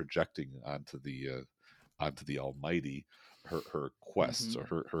just projecting onto the Almighty her quests, Hmm.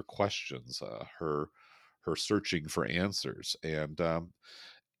 or her questions, her searching for answers. And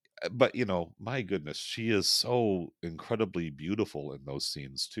but my goodness, she is so incredibly beautiful in those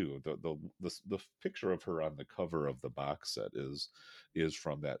scenes too. The picture of her on the cover of the box set is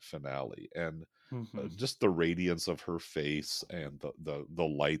from that finale. And Hmm. just the radiance of her face, and the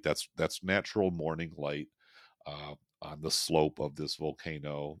light, that's natural morning light, uh, on the slope of this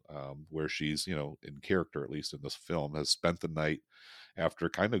volcano, where she's, in character, at least in this film, has spent the night after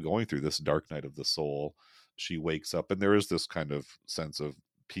kind of going through this dark night of the soul. She wakes up, and there is this kind of sense of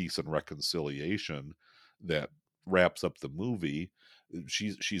peace and reconciliation that wraps up the movie.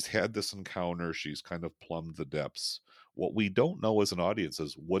 She's had this encounter. She's kind of plumbed the depths. What we don't know as an audience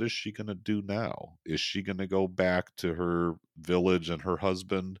is, what is she going to do now? Is she going to go back to her village and her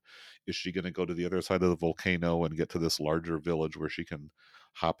husband? Is she going to go to the other side of the volcano and get to this larger village where she can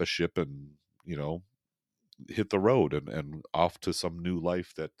hop a ship and, you know, hit the road and off to some new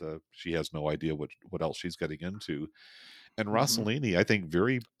life that she has no idea what else she's getting into? And Hmm. Rossellini, I think,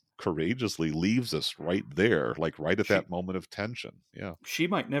 very courageously leaves us right there, like right at She that moment of tension. Yeah. she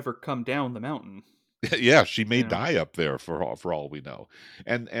might never come down the mountain. Yeah, she may You know. die up there for all we know.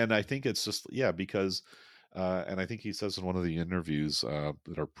 And I think it's just, yeah, because and I think he says in one of the interviews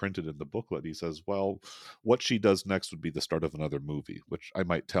that are printed in the booklet, he says, well, what she does next would be the start of another movie, which I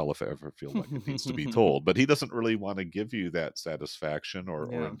might tell if I ever feel like it needs to be told. But he doesn't really want to give you that satisfaction or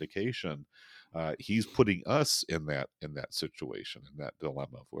Yeah. indication. He's putting us in that situation, in that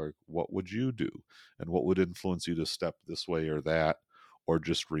dilemma of where, what would you do, and what would influence you to step this way or that, or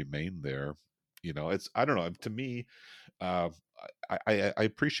just remain there. It's, I don't know, to me, uh, I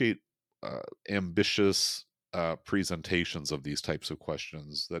appreciate ambitious presentations of these types of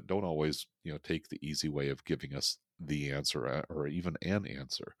questions that don't always, take the easy way of giving us the answer, or even an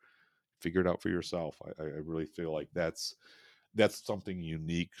answer. Figure it out for yourself. I really feel like that's something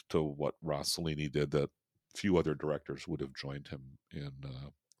unique to what Rossellini did, that few other directors would have joined him in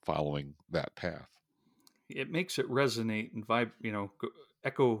following that path. It makes it resonate and vibe,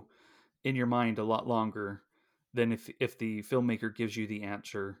 echo in your mind a lot longer than if the filmmaker gives you the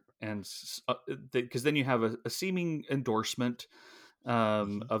answer, and because then you have a seeming endorsement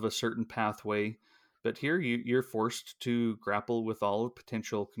Hmm. of a certain pathway. But here you're forced to grapple with all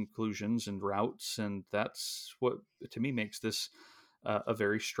potential conclusions and routes, and that's what to me makes this a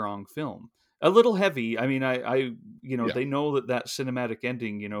very strong film. A little heavy. I mean, Yeah. they know that cinematic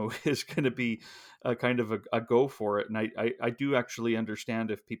ending, is going to be a kind of a go for it, and I do actually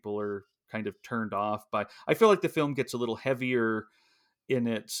understand if people are kind of turned off by. I feel like the film gets a little heavier in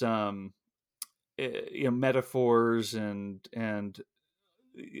its metaphors and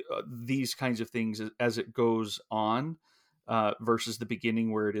these kinds of things as it goes on, versus the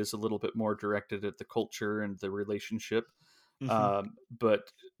beginning where it is a little bit more directed at the culture and the relationship. Hmm.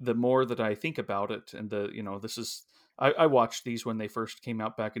 But the more that I think about it, and this is, I watched these when they first came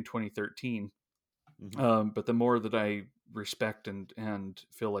out back in 2013. Hmm. But the more that I respect and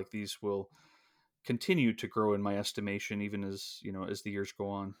feel like these will continue to grow in my estimation, even as as the years go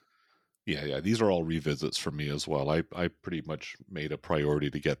on. Yeah, yeah. These are all revisits for me as well. I pretty much made a priority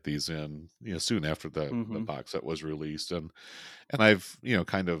to get these in, soon after the Hmm. box set was released, and I've,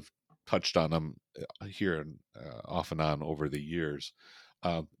 kind of touched on them here and off and on over the years.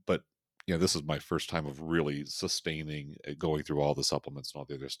 But this is my first time of really sustaining, going through all the supplements and all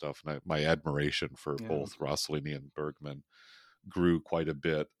the other stuff, and my admiration for Yeah. both Rossellini and Bergman grew quite a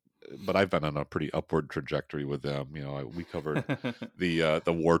bit. But I've been on a pretty upward trajectory with them. We covered the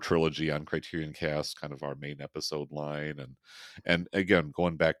War trilogy on Criterion Cast, kind of our main episode line, and again,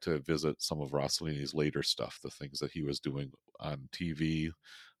 going back to visit some of Rossellini's later stuff, the things that he was doing on TV.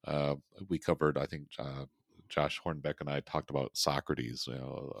 Uh, we covered, I think, Josh Hornbeck and I talked about Socrates,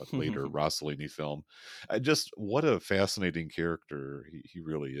 a later Rossellini film. Just what a fascinating character he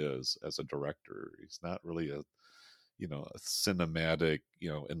really is as a director. He's not really a cinematic,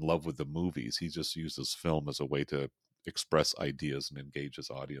 in love with the movies. He just uses film as a way to express ideas and engage his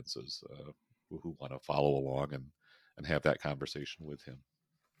audiences, who want to follow along and have that conversation with him.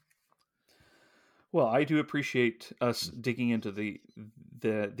 Well, I do appreciate us digging into the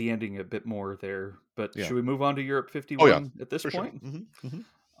ending a bit more there, but Yeah. should we move on to Europe Oh yeah, 51 at this for sure. point? Hmm.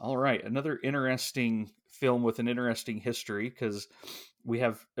 All right, another interesting film with an interesting history because we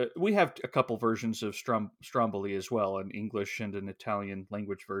have a couple versions of Stromboli as well, an English and an Italian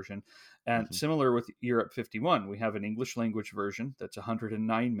language version, and Hmm. similar with Europe 51, we have an English language version that's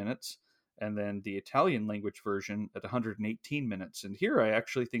 109 minutes, and then the Italian language version at 118 minutes. And here, I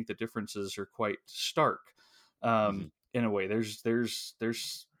actually think the differences are quite stark. Hmm. In a way,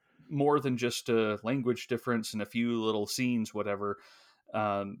 there's more than just a language difference and a few little scenes, whatever.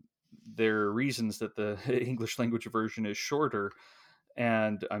 um, there are reasons that the English language version is shorter,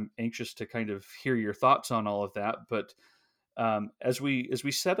 and I'm anxious to kind of hear your thoughts on all of that. But as we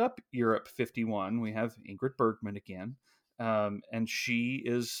set up Europe 51, we have Ingrid Bergman again, and she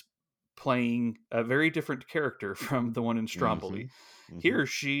is playing a very different character from the one in Stromboli. Hmm. Hmm. Here,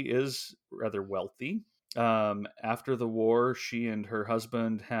 she is rather wealthy. After the war, she and her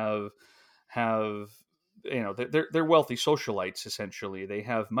husband have they're wealthy socialites. Essentially, they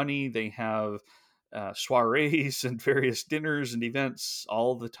have money, they have soirees and various dinners and events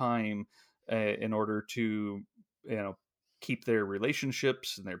all the time, in order to you know keep their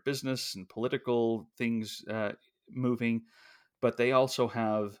relationships and their business and political things moving. But they also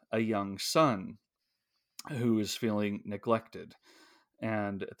have a young son who is feeling neglected.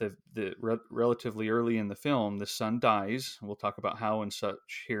 And relatively early in the film, the son dies. We'll talk about how and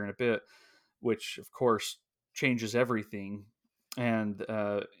such here in a bit, which of course changes everything. And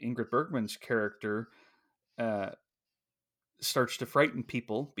Ingrid Bergman's character uh, starts to frighten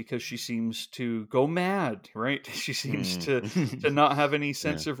people because she seems to go mad, right? She seems Hmm. to not have any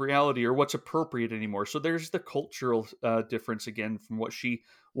Yeah. sense of reality or what's appropriate anymore. So there's the cultural difference again from what she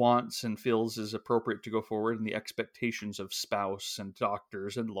wants and feels is appropriate to go forward, and the expectations of spouse and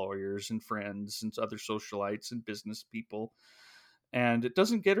doctors and lawyers and friends and other socialites and business people. And it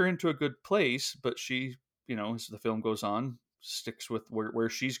doesn't get her into a good place, but she, as the film goes on, sticks with where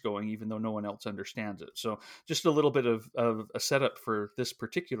she's going, even though no one else understands it. So just a little bit of a setup for this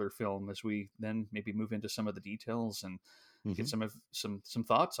particular film as we then maybe move into some of the details and get Hmm. some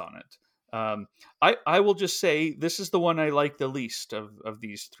thoughts on it. I will just say this is the one I like the least of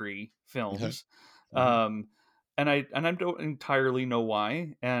these three Okay. films. Hmm. Um, and I don't entirely know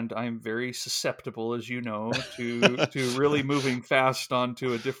why, and I'm very susceptible, as you know, to really moving fast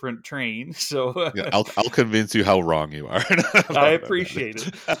onto a different train. So Yeah, I'll convince you how wrong you are I about appreciate it.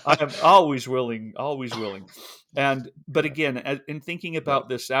 I that. am always willing, always willing. And but Yeah, again, in thinking but about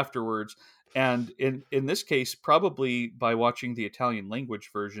this afterwards, and in this case, probably by watching the Italian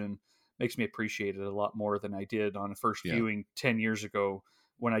language version, makes me appreciate it a lot more than I did on a first yeah. viewing 10 years ago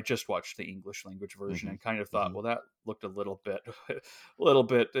when I just watched the English language version Hmm. and kind of thought, Hmm. well, that looked a little bit, a little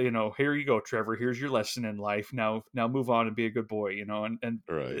bit. Here you go, Trevor. Here's your lesson in life. Now move on and be a good boy. And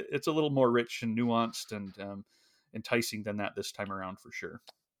Right. it's a little more rich and nuanced and enticing than that this time around for sure.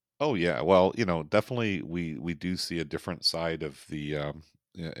 Oh yeah. Well, definitely we do see a different side of the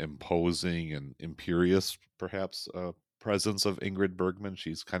imposing and imperious, perhaps, presence of Ingrid Bergman.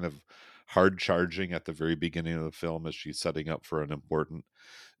 She's kind of hard charging at the very beginning of the film as she's setting up for an important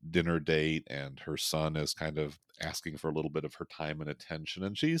dinner date, and her son is kind of asking for a little bit of her time and attention,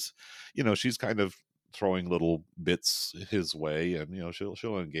 and she's kind of throwing little bits his way, and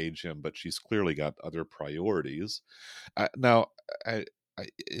she'll engage him, but she's clearly got other priorities. Now,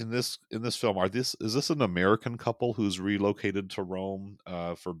 in this film, is this an American couple who's relocated to Rome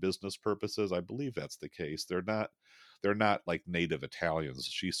for business purposes? I believe that's the case. They're not like native Italians.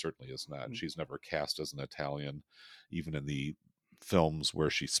 She certainly is not. She's never cast as an Italian, even in the films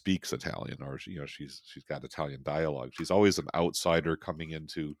where she speaks Italian, or she's got Italian dialogue. She's always an outsider coming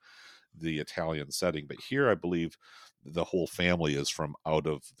into the Italian setting. But here, I believe the whole family is from out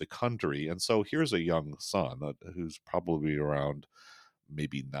of the country, and so here's a young son who's probably around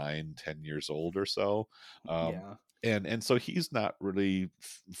maybe 9, 10 years old or so. um, Yeah. and so he's not really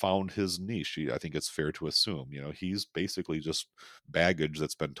found his niche. I think it's fair to assume, he's basically just baggage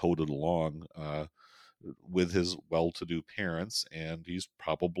that's been toted along with his well-to-do parents, and he's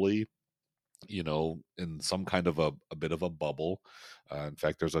probably in some kind of a bit of a bubble. In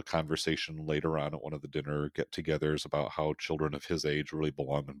fact, there's a conversation later on at one of the dinner get-togethers about how children of his age really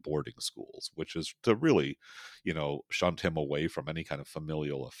belong in boarding schools, which is to really, shunt him away from any kind of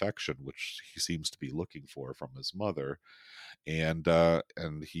familial affection, which he seems to be looking for from his mother. And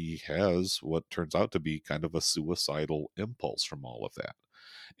he has what turns out to be kind of a suicidal impulse from all of that.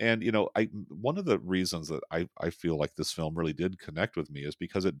 And I one of the reasons that I feel like this film really did connect with me is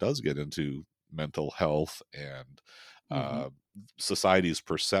because it does get into mental health and Hmm. uh, society's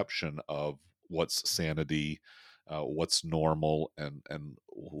perception of what's sanity, what's normal, and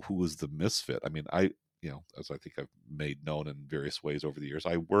who is the misfit. I mean, as I think I've made known in various ways over the years,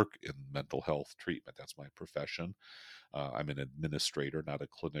 I work in mental health treatment. That's my profession. I'm an administrator, not a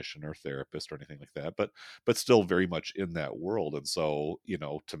clinician or therapist or anything like that, but still very much in that world. And so,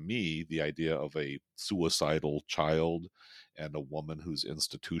 to me, the idea of a suicidal child and a woman who's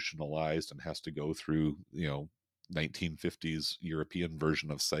institutionalized and has to go through, 1950s European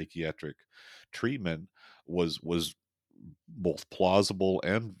version of psychiatric treatment was both plausible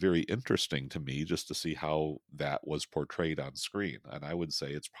and very interesting to me, just to see how that was portrayed on screen. And I would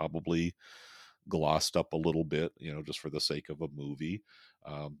say it's probably glossed up a little bit, just for the sake of a movie.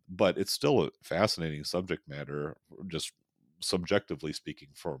 But it's still a fascinating subject matter, just subjectively speaking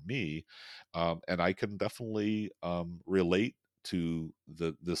for me. And I can definitely relate to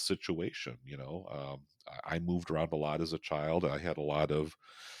this situation. I moved around a lot as a child. I had a lot of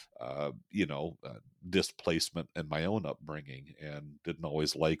uh, you know, uh, displacement in my own upbringing, and didn't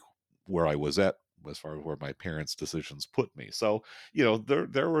always like where I was at as far as where my parents' decisions put me. So,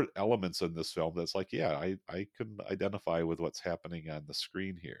 there were elements in this film that's like, yeah, I can identify with what's happening on the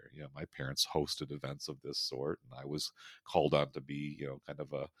screen here. My parents hosted events of this sort, and I was called on to be, kind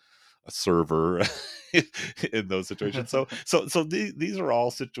of a server in those situations. These are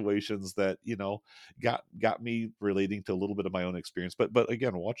all situations that got me relating to a little bit of my own experience. But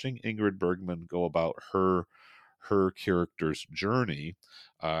again, watching Ingrid Bergman go about her character's journey,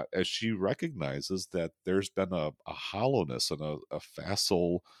 as she recognizes that there's been a hollowness and a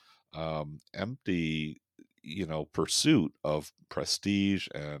facile, empty, pursuit of prestige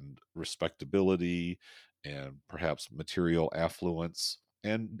and respectability and perhaps material affluence,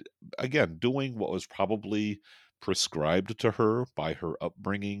 and again doing what was probably prescribed to her by her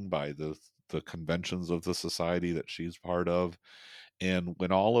upbringing, by the conventions of the society that she's part of. And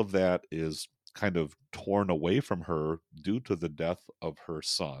when all of that is kind of torn away from her due to the death of her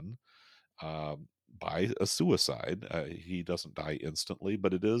son, um, by a suicide. He doesn't die instantly,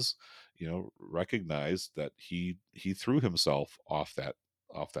 but it is, recognized that he threw himself off that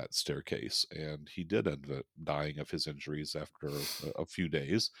staircase, and he did end up dying of his injuries after a few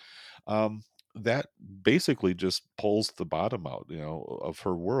days. Um, that basically just pulls the bottom out, of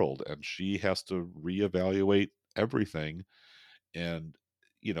her world, and she has to reevaluate everything. And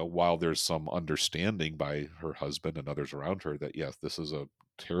while there's some understanding by her husband and others around her that yes, this is a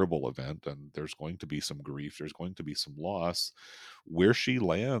terrible event and there's going to be some grief, there's going to be some loss, where she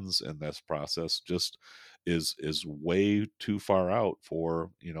lands in this process just is way too far out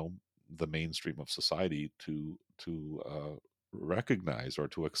for the mainstream of society to recognize or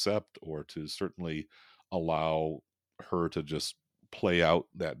to accept, or to certainly allow her to just play out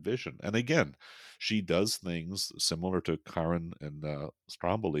that vision. And again, she does things similar to Karen and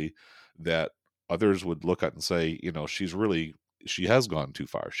Stromboli that others would look at and say, she has gone too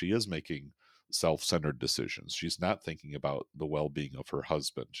far. She is making self-centered decisions. She's not thinking about the well-being of her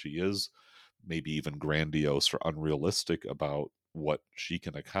husband. She is maybe even grandiose or unrealistic about what she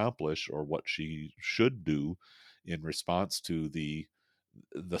can accomplish or what she should do in response to the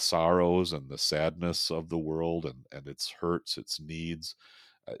sorrows and the sadness of the world, and its hurts, its needs.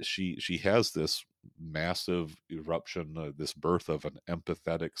 She has this massive eruption, this birth of an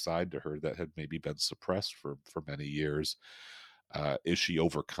empathetic side to her that had maybe been suppressed for many years. Is she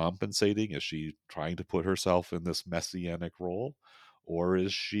overcompensating? Is she trying to put herself in this messianic role, or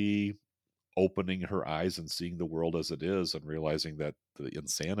is she opening her eyes and seeing the world as it is, and realizing that the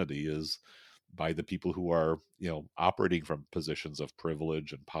insanity is by the people who are operating from positions of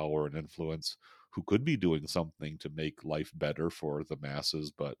privilege and power and influence, who could be doing something to make life better for the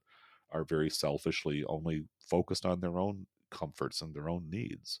masses, but are very selfishly only focused on their own comforts and their own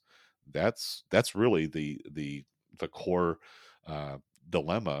needs. That's really the core uh,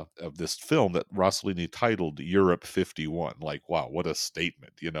 dilemma of this film that Rossellini titled Europe 51. Like, wow, what a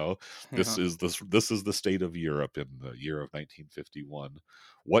statement. Yeah. This is the state of Europe in the year of 1951.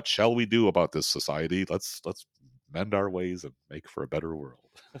 What shall we do about this society? Let's mend our ways and make for a better world.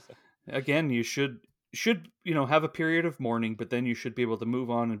 Again, you should have a period of mourning, but then you should be able to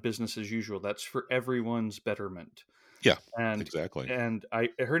move on and business as usual. That's for everyone's betterment. Yeah, and exactly. and I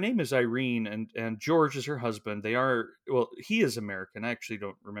her name is Irene, and George is her husband. They are, well, he is American. I actually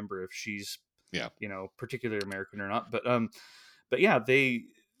don't remember if she's Yeah. particularly American or not, but yeah,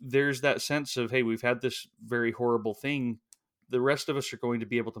 there's that sense of, hey, we've had this very horrible thing. The rest of us are going to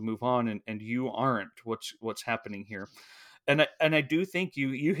be able to move on, and you aren't. What's happening here? And I do think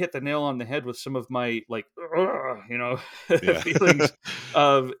you hit the nail on the head with some of my, like, Yeah. feelings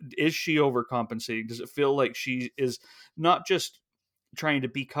of, is she overcompensating? Does it feel like she is not just trying to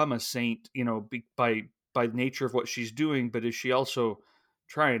become a saint, by nature of what she's doing, but is she also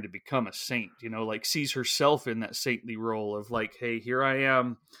trying to become a saint? Like sees herself in that saintly role of like, hey, here I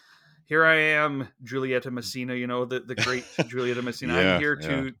am, Giulietta Messina, the great Giulietta Messina. I'm Yeah, here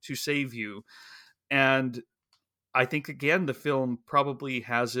yeah. to save you. And I think again the film probably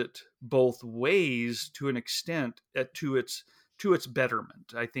has it both ways to an extent, to its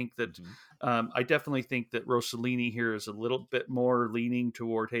betterment. I think that Hmm. I definitely think that Rossellini here is a little bit more leaning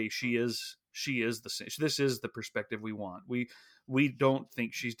toward, hey, she is this is the perspective we want. We don't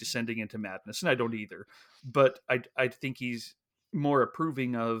think she's descending into madness, and I don't either. But I think he's more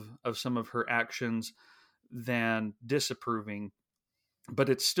approving of some of her actions than disapproving, but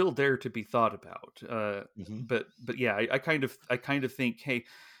it's still there to be thought about. Hmm. But yeah, I kind of think, hey,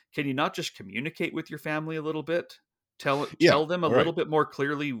 can you not just communicate with your family a little bit? Yeah, Tell them a little right. bit more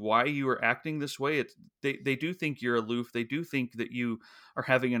clearly why you are acting this way. They do think you're aloof. They do think that you are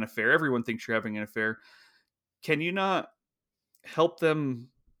having an affair. Everyone thinks you're having an affair. Can you not help them?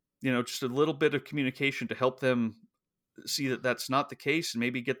 Just a little bit of communication to help them see that that's not the case, and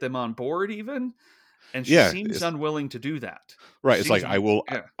maybe get them on board even. And she Yeah, seems unwilling to do that. right. She It's like seems, I will,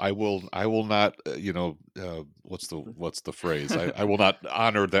 yeah. I will not. What's the phrase? I will not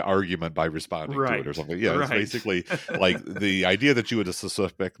honor the argument by responding to it or Right, something. Yeah, it's right. basically like the idea that you would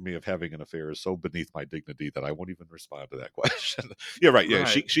suspect me of having an affair is so beneath my dignity that I won't even respond to that question. Yeah, right. Yeah,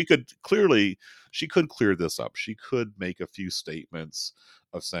 Right, she could clear this up. She could make a few statements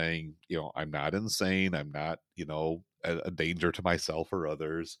of saying, I'm not insane. I'm not, a danger to myself or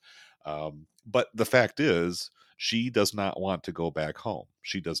others. But the fact is, she does not want to go back home.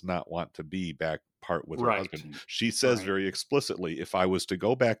 She does not want to be back part with her right, husband. She says right. very explicitly, if I was to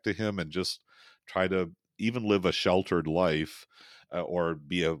go back to him and just try to even live a sheltered life, or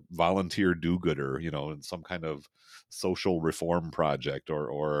be a volunteer do-gooder, in some kind of social reform project,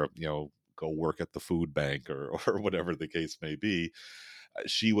 or go work at the food bank, or or whatever the case may be,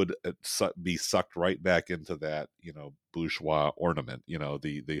 she would be sucked right back into that bourgeois ornament,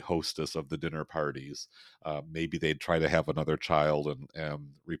 the hostess of the dinner parties. Maybe they'd try to have another child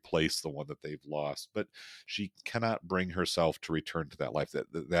and replace the one that they've lost, but she cannot bring herself to return to that life.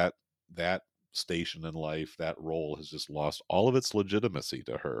 That station in life, that role, has just lost all of its legitimacy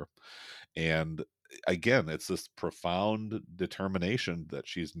to her. And again, it's this profound determination that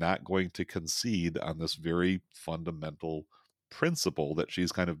she's not going to concede on this very fundamental principle that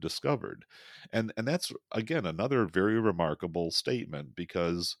she's kind of discovered. And that's again another very remarkable statement,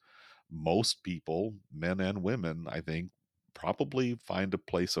 because most people, men and women, I think, probably find a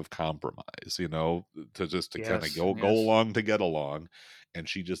place of compromise, to kind of Yes, go yes. along to get along, and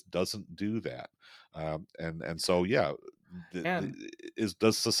she just doesn't do that. And so yeah, And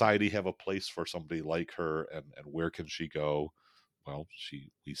does society have a place for somebody like her, and where can she go? Well,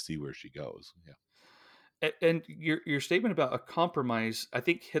 we see where she goes. Yeah. and your statement about a compromise, I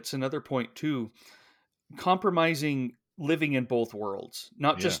think, hits another point too. Compromising, living in both worlds,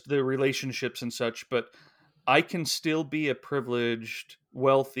 not Yeah. just the relationships and such, but I can still be a privileged,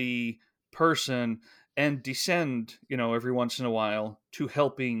 wealthy person and descend, every once in a while to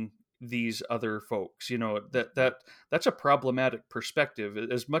helping these other folks. That's a problematic perspective.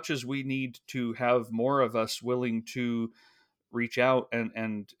 As much as we need to have more of us willing to reach out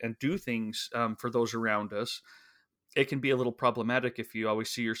and do things, for those around us, it can be a little problematic if you always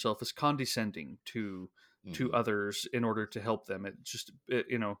see yourself as condescending to Hmm. others in order to help them.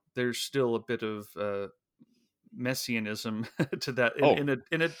 There's still a bit of messianism to that, in, Oh, in a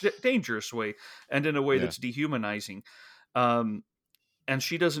in a dangerous way, and in a way yeah. that's dehumanizing. Um, and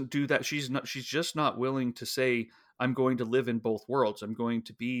she doesn't do that. She's just not willing to say, I'm going to live in both worlds. I'm going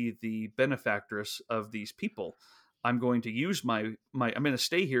to be the benefactress of these people. I'm going to use my I'm going to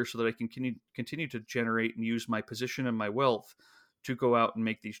stay here so that I can continue to generate and use my position and my wealth to go out and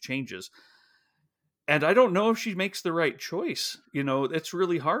make these changes. And I don't know if she makes the right choice. It's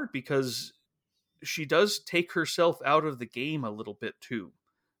really hard because she does take herself out of the game a little bit too.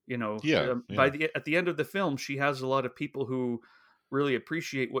 Yeah. By Yeah. the at the end of the film, she has a lot of people who really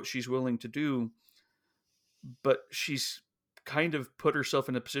appreciate what she's willing to do, but she's kind of put herself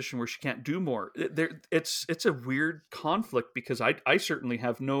in a position where she can't do more. It's a weird conflict because I certainly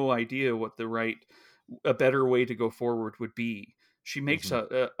have no idea what a better way to go forward would be. She makes Hmm.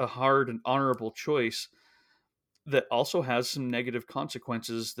 a hard and honorable choice that also has some negative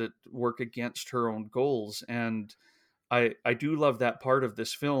consequences that work against her own goals. And I do love that part of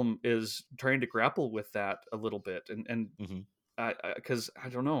this film is trying to grapple with that a little bit. And Hmm. I because I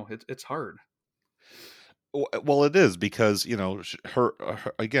don't know, it's hard. Well, it is, because her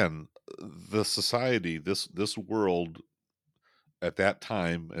again, the society, this world at that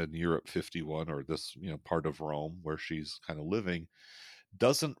time in Europe 51, or this, part of Rome where she's kind of living,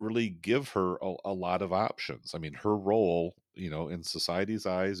 doesn't really give her a lot of options. I mean, her role, in society's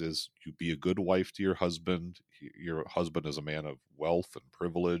eyes is you be a good wife to your husband. Your husband is a man of wealth and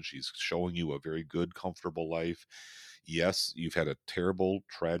privilege. He's showing you a very good, comfortable life. Yes, you've had a terrible,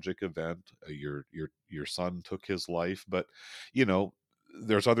 tragic event. Your son took his life, but you know,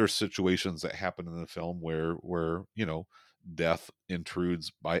 there's other situations that happen in the film where death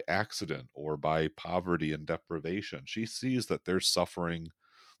intrudes by accident or by poverty and deprivation. She sees that there's suffering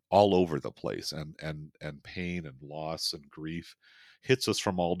all over the place, and pain and loss and grief hits us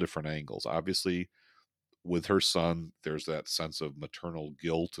from all different angles. Obviously, with her son, there's that sense of maternal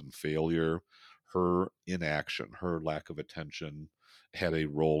guilt and failure. Her inaction, her lack of attention had a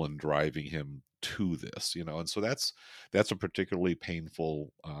role in driving him to this, and so that's a particularly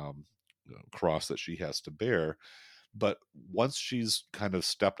painful cross that she has to bear. But once she's kind of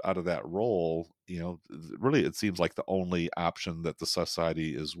stepped out of that role, really it seems like the only option that the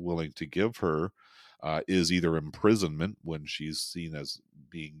society is willing to give her is either imprisonment, when she's seen as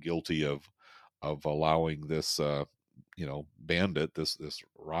being guilty of allowing this bandit, this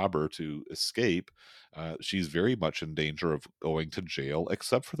robber, to escape. She's very much in danger of going to jail,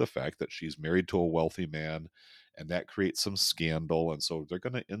 except for the fact that she's married to a wealthy man, and that creates some scandal, and so they're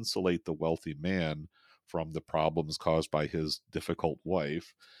going to insulate the wealthy man from the problems caused by his difficult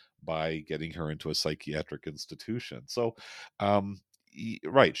wife by getting her into a psychiatric institution. So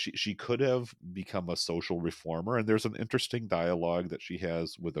right, she could have become a social reformer, and there's an interesting dialogue that she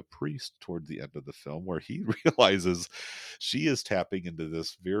has with a priest toward the end of the film where he realizes she is tapping into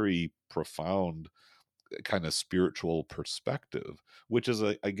this very profound kind of spiritual perspective, which is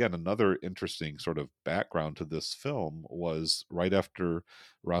again another interesting sort of background to this film. Was right after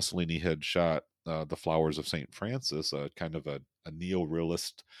Rossellini had shot The Flowers of St. Francis, a kind of a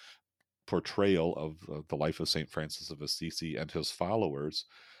neo-realist portrayal of the life of St. Francis of Assisi and his followers.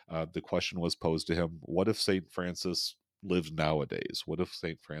 The question was posed to him: what if St. Francis lived nowadays? What if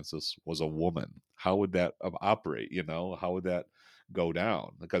St. Francis was a woman? How would that operate? How would that go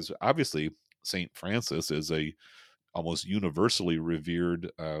down? Because obviously St. Francis is a almost universally revered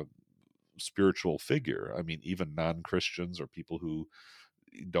spiritual figure. I mean, even non-Christians or people who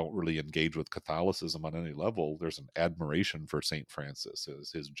don't really engage with Catholicism on any level, there's an admiration for Saint Francis,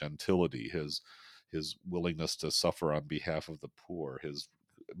 his gentility, his willingness to suffer on behalf of the poor, his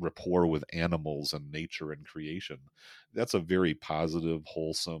rapport with animals and nature and creation. That's a very positive,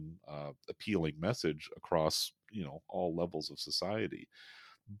 wholesome, appealing message across all levels of society.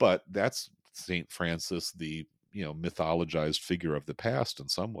 But that's Saint Francis, the mythologized figure of the past in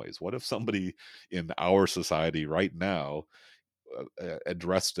some ways. What if somebody in our society right now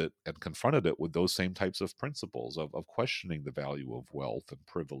addressed it and confronted it with those same types of principles of questioning the value of wealth and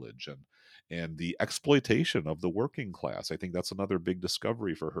privilege and the exploitation of the working class? I think that's another big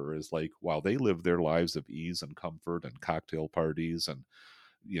discovery for her, is like, while they live their lives of ease and comfort and cocktail parties and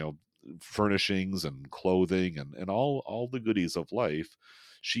you know furnishings and clothing and all the goodies of life,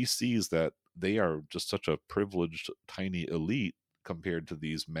 she sees that they are just such a privileged tiny elite compared to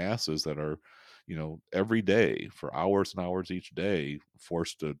these masses that are every day for hours and hours each day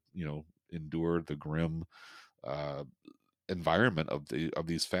forced to endure the grim uh, environment of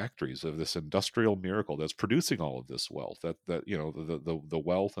these factories, of this industrial miracle that's producing all of this wealth, that the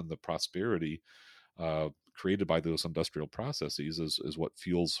wealth and the prosperity created by those industrial processes is what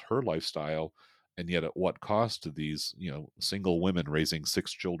fuels her lifestyle. And yet at what cost to these single women raising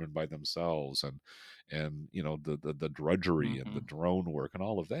 6 children by themselves, and the drudgery and the Mm-hmm. drone work and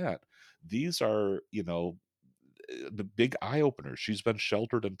all of that. These are the big eye openers. She's been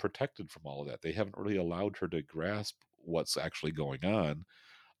sheltered and protected from all of that. They haven't really allowed her to grasp what's actually going on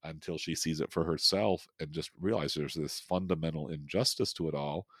until she sees it for herself and just realizes there's this fundamental injustice to it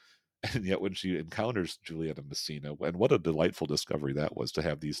all. And yet when she encounters Julieta Messina, and what a delightful discovery that was, to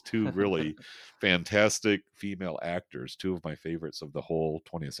have these two really fantastic female actors, two of my favorites of the whole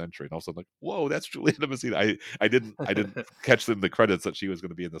 20th century. And also, I'm like, whoa, that's Julieta Messina. I didn't catch in the credits that she was going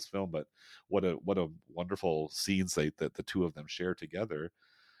to be in this film, but what a wonderful scenes that the two of them share together.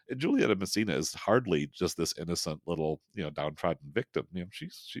 And Julieta Messina is hardly just this innocent little, downtrodden victim.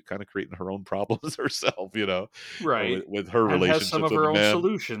 She's kind of creating her own problems herself, Right. with her And has some relationships of with her own men.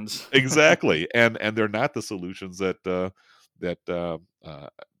 solutions. Exactly, and they're not the solutions that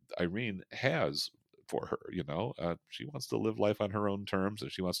Irene has for her. She wants to live life on her own terms,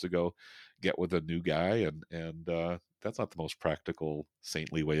 and she wants to go get with a new guy, and that's not the most practical,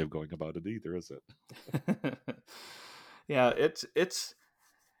 saintly way of going about it either, is it? Yeah, it's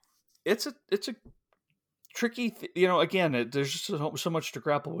a tricky. You know, again, there's just so much to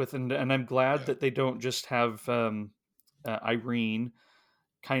grapple with, and I'm glad Yeah. that they don't just have Irene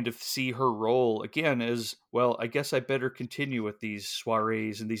kind of see her role again as well. I guess I better continue with these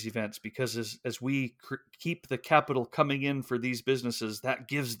soirees and these events because as we keep the capital coming in for these businesses, that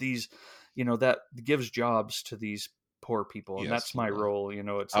gives these, you know, that gives jobs to these poor people, and Yes. that's my role. You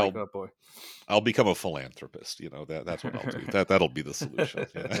know, it's like, I'll oh boy. I'll become a philanthropist. You know, that's what I'll do. That'll be the solution.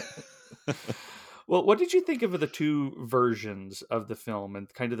 Yeah. Well, what did you think of the two versions of the film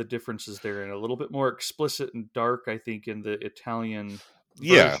and kind of the differences there? And a little bit more explicit and dark, I think, in the Italian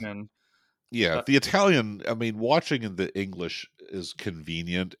Yeah. version. Yeah, Uh, the Italian, I mean, watching in the English is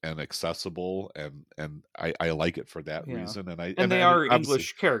convenient and accessible, and I like it for that yeah, reason. And I and they and are obviously,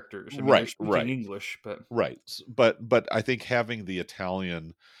 English characters. I mean, they're right, speaking right, English, but right. But I think having the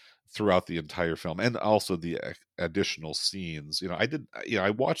Italian throughout the entire film, and also the additional scenes,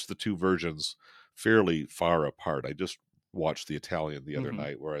 I watched the two versions fairly far apart. I just watched the Italian the other mhm.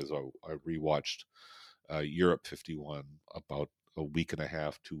 night, whereas I rewatched Europe 51 about a week and a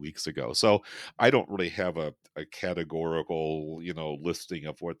half, 2 weeks ago. So I don't really have a categorical, listing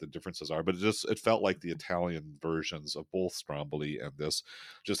of what the differences are, but it felt like the Italian versions of both Stromboli and this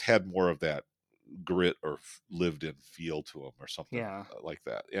just had more of that grit or lived in feel to them or something Yeah, like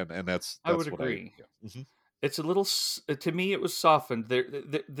that. And that's I would that's what I agree. yeah. Hmm. It's a little to me. It was softened.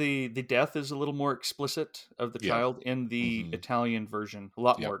 The death is a little more explicit of the Yeah. child in the Hmm. Italian version. A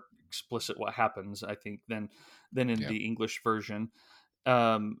lot Yep. more explicit what happens, I think, than in Yeah. the English version.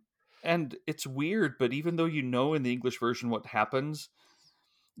 Um, and it's weird, but even though you know in the English version what happens,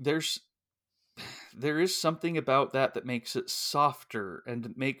 there's there is something about that that makes it softer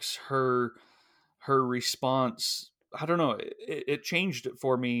and makes her response. I don't know. It changed it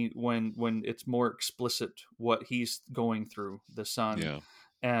for me when it's more explicit what he's going through, the son, Yeah.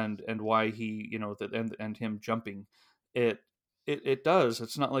 and why he, you know, that and him jumping. It it does.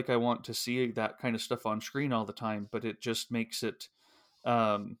 It's not like I want to see that kind of stuff on screen all the time, but it just makes it.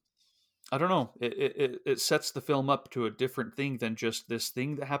 Um, I don't know. It sets the film up to a different thing than just this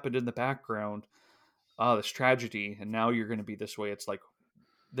thing that happened in the background. Ah, this tragedy, and now you're going to be this way. It's like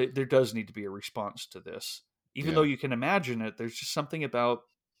there does need to be a response to this. Even though Yeah. you can imagine it, there's just something about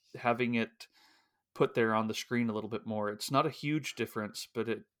having it put there on the screen a little bit more. It's not a huge difference, but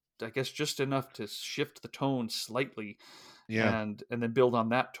I guess just enough to shift the tone slightly Yeah. and then build on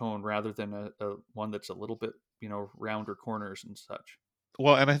that tone rather than a one that's a little bit, you know, rounder corners and such.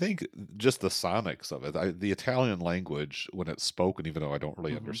 Well, and I think just the sonics of it, the Italian language when it's spoken, even though I don't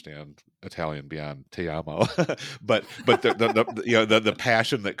really Hmm. understand Italian beyond "te amo," but the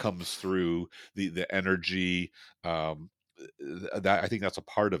passion that comes through, the energy, um, that I think that's a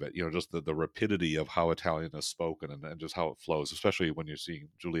part of it. Just the rapidity of how Italian is spoken and just how it flows, especially when you're seeing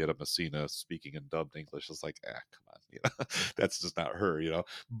Giulietta Messina speaking in dubbed English. It's like, come on, that's just not her.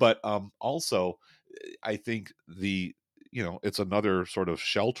 But also, I think it's another sort of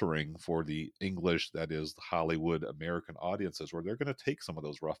sheltering for the English that is Hollywood American audiences, where they're going to take some of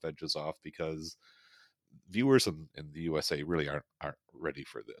those rough edges off because viewers in the USA really aren't ready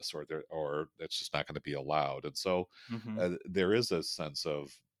for this, or that's just not going to be allowed. And so Hmm. there is a sense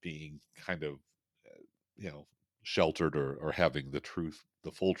of being kind of uh, you know sheltered, or having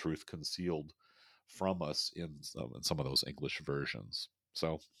the full truth concealed from us in some of those English versions.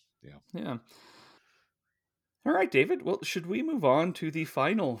 So yeah. Yeah. All right, David. Well, should we move on to the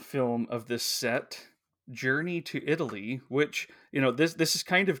final film of this set, Journey to Italy, which, you know, this is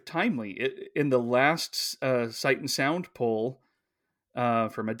kind of timely. In the last Sight and Sound poll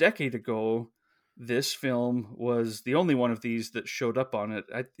from a decade ago, this film was the only one of these that showed up on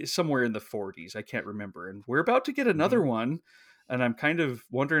it, somewhere in the 40s. I can't remember. And we're about to get Hmm. another one, and I'm kind of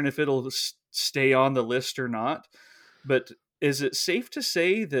wondering if it'll stay on the list or not. But is it safe to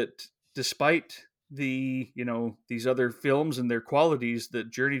say that despite the, you know, these other films and their qualities,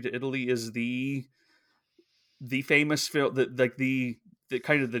 that Journey to Italy is the famous film, that like the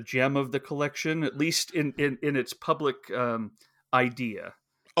kind of the gem of the collection, at least in its public idea,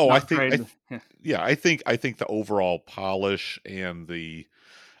 Oh, I not think trying to. yeah, I think the overall polish and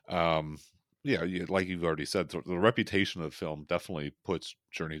um like you've already said, the reputation of the film definitely puts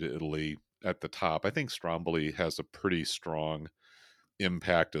Journey to Italy at the top. I think Stromboli has a pretty strong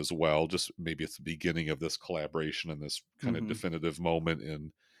impact as well. Just maybe it's the beginning of this collaboration and this kind of Hmm. definitive moment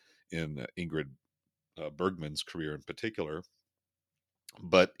in Ingrid Bergman's career in particular.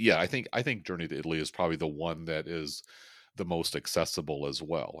 But yeah, I think Journey to Italy is probably the one that is the most accessible as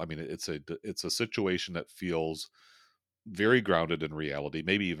well. I mean, it's a situation that feels very grounded in reality,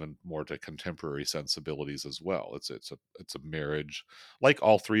 maybe even more to contemporary sensibilities as well. It's a marriage, like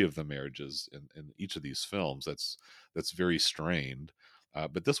all three of the marriages in each of these films. That's very strained,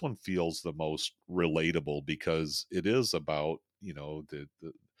 but this one feels the most relatable because it is about,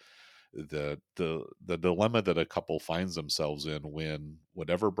 the dilemma that a couple finds themselves in when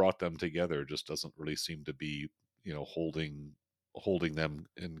whatever brought them together just doesn't really seem to be, holding them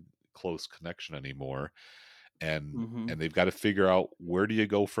in close connection anymore. and Hmm. and they've got to figure out, where do you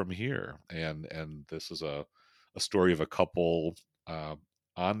go from here. And this is a story of a couple, uh,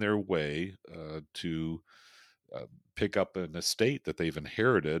 on their way, to uh, pick up an estate that they've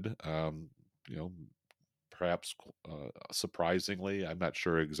inherited, you know perhaps, surprisingly. I'm not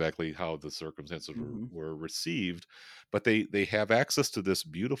sure exactly how the circumstances Hmm. were received, but they have access to this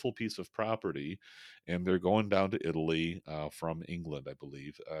beautiful piece of property, and they're going down to Italy, from England, I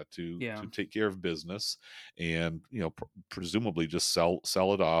believe, Yeah. to take care of business, and presumably just sell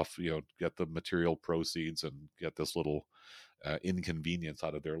it off, get the material proceeds and get this little, inconvenience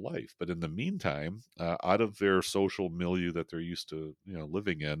out of their life. But in the meantime, out of their social milieu that they're used to,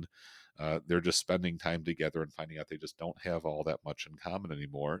 living in, they're just spending time together and finding out they just don't have all that much in common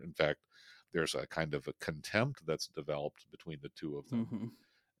anymore. In fact, there's a kind of a contempt that's developed between the two of them. Hmm.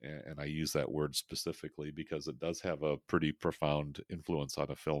 And I use that word specifically because it does have a pretty profound influence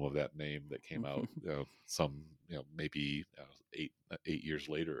on a film of that name that came out, some, maybe, 8 years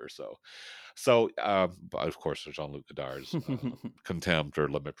later or so. So, but of course, Jean-Luc Godard's, Contempt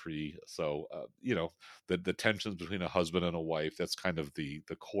or Le Mépris. So, the tensions between a husband and a wife, that's kind of the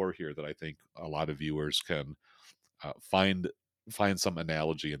core here that I think a lot of viewers can, find some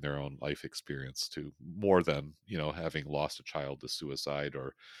analogy in their own life experience to, more than, having lost a child to suicide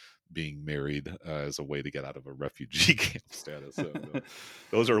or being married, as a way to get out of a refugee camp status. So,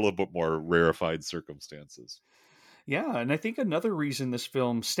 those are a little bit more rarefied circumstances. Yeah, and I think another reason this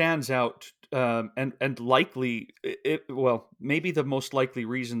film stands out, and likely well, maybe the most likely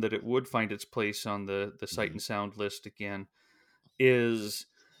reason that it would find its place on the Sight Hmm. and Sound list again, is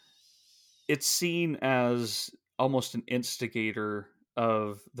it's seen as almost an instigator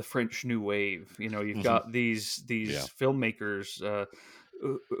of the French New Wave. You know, you've Hmm. got Yeah. these filmmakers,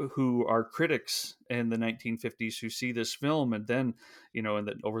 who are critics in the 1950s who see this film, and then, and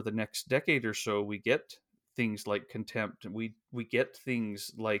then over the next decade or so, we get things like Contempt, and we get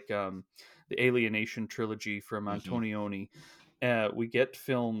things like, the Alienation trilogy from Hmm. Antonioni. We get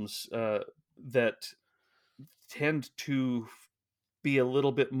films, that tend to be a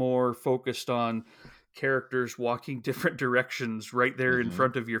little bit more focused on characters walking different directions right there in Hmm.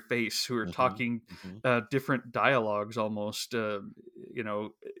 front of your face, who are Hmm. talking, Hmm. different dialogues almost, that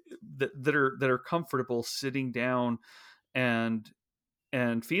are comfortable sitting down and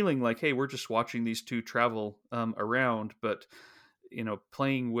feeling like, hey, we're just watching these two travel, around, but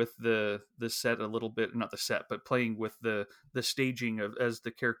playing with the set a little bit, not the set, but playing with the staging of as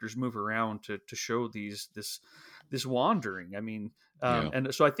the characters move around to show this wandering. I mean, Yeah.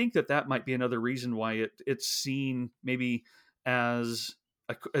 and so I think that might be another reason why it's seen maybe as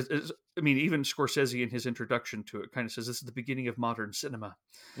I mean, even Scorsese in his introduction to it kind of says this is the beginning of modern cinema.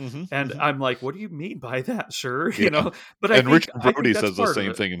 Hmm. And Hmm. I'm like, what do you mean by that, sir? Yeah. But And Richard I think Brody that's says the part of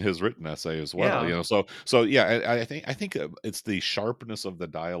same it. thing in his written essay as well. Yeah. So yeah, I think it's the sharpness of the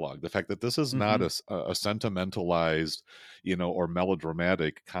dialogue, the fact that this is not Hmm. a sentimentalized, or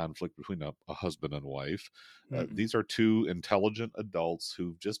melodramatic conflict between a husband and wife. Hmm. These are two intelligent adults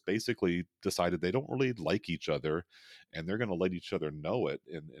who've just basically decided they don't really like each other, and they're going to let each other know it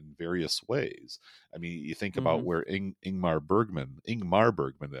in various ways. I mean, you think about Hmm. where Ingmar Bergman,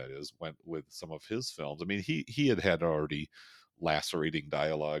 that is, went with some of his films. I mean, he had already lacerating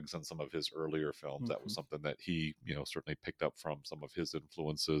dialogues in some of his earlier films. That was Hmm. something that he, certainly picked up from some of his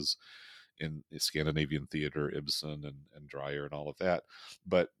influences in Scandinavian theater, Ibsen and Dreyer and all of that.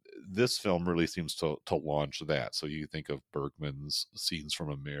 But this film really seems to launch that. So you think of Bergman's Scenes from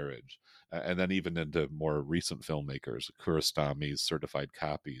a Marriage, and then even into more recent filmmakers, Kurosami's Certified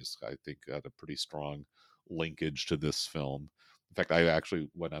Copies, I think got a pretty strong linkage to this film. In fact, I actually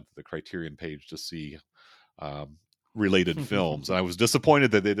went onto the Criterion page to see, um, related films, and I was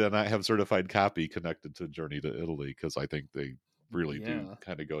disappointed that they did not have Certified Copy connected to Journey to Italy, because I think they really do Yeah.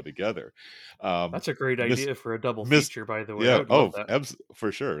 kind of go together. Um, That's a great Miss idea for a double Miss feature, by the way. I Yeah, would love that. for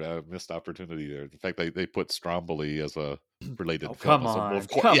sure, missed opportunity there. The fact they put Stromboli as a Oh, related film, come so, well, of on.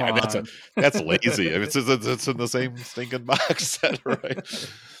 course, Come yeah, on. that's lazy. I mean, it's in the same stinking box set, right?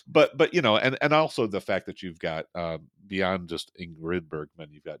 But and also the fact that you've got, beyond just Ingrid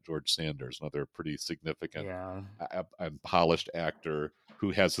Bergman, you've got George Sanders, another pretty significant, Yeah. and polished actor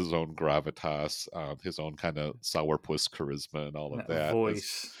who has his own gravitas, his own kind of sourpuss charisma and all of that.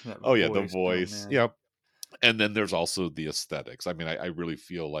 That Oh yeah, the voice, oh voice, man. yeah. And then there's also the aesthetics. I mean, I really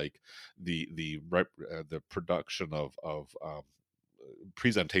feel like the production of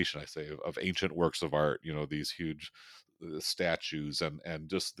presentation, I say, of ancient works of art, these huge statues, and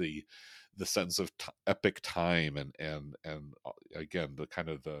just the sense of epic time, and again, the kind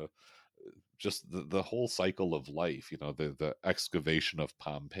of the just the whole cycle of life, the excavation of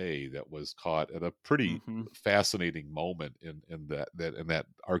Pompeii that was caught at a pretty Hmm. fascinating moment in that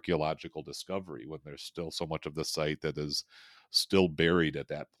archaeological discovery, when there's still so much of the site that is still buried at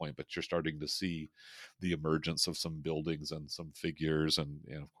that point, but you're starting to see the emergence of some buildings and some figures, and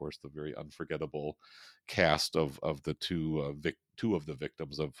of course the very unforgettable cast of the two of the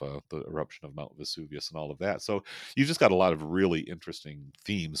victims of the eruption of Mount Vesuvius and all of that. So you've just got a lot of really interesting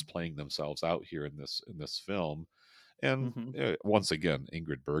themes playing themselves out here in this film. And Hmm. once again,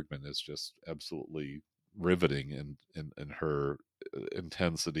 Ingrid Bergman is just absolutely riveting in her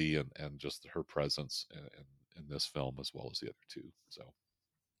intensity, and just her presence in this film as well as the other two. So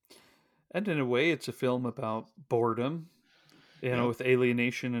And in a way, it's a film about boredom, yeah. with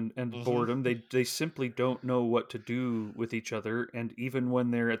alienation and Hmm. boredom. They simply don't know what to do with each other, and even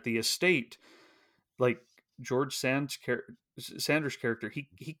when they're at the estate, like George Sanders' character,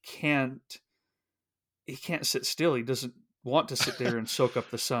 he can't sit still. He doesn't want to sit there and soak up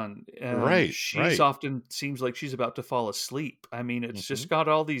the sun, and Right, she's right. often seems like she's about to fall asleep. I mean, it's Hmm. just got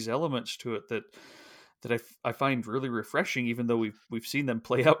all these elements to it that I find really refreshing, even though we've seen them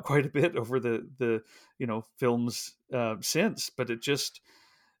play out quite a bit over the films since. But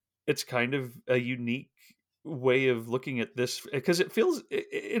it's kind of a unique way of looking at this, because it feels,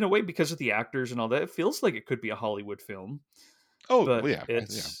 in a way, because of the actors and all that, it feels like it could be a Hollywood film. Oh But yeah,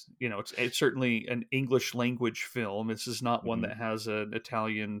 yeah. it's certainly an English language film. This is not one Hmm. that has an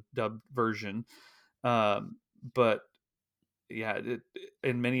Italian dubbed version. But yeah,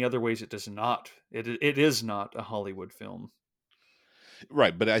 in many other ways, it does not. It is not a Hollywood film.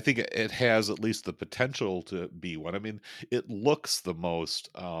 Right, but I think it has at least the potential to be one. I mean, it looks the most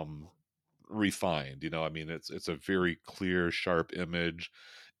refined. I mean, it's a very clear, sharp image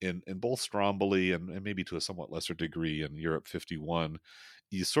in both Stromboli, and maybe to a somewhat lesser degree in Europe 51.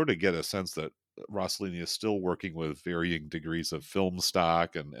 You sort of get a sense that Rossellini is still working with varying degrees of film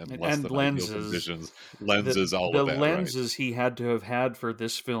stock, and less And than ideal lenses. conditions, the lenses, all the of that, right? lenses he had to have had for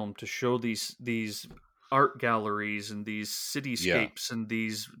this film to show these art galleries and these Yeah. cityscapes and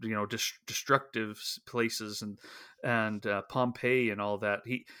these destructive places and Pompeii and all that.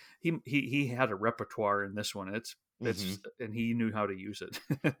 He had a repertoire in this one. Hmm. It's and he knew how to use it.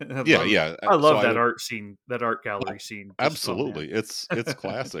 I Yeah, love yeah. I So love I that would. art scene, that art gallery Oh, scene. Just, oh man. absolutely. It's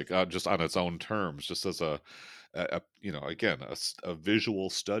classic, just on its own terms, just as again, a visual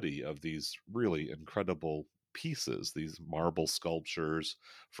study of these really incredible pieces, these marble sculptures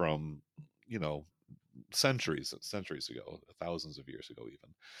from, you know, centuries ago, thousands of years ago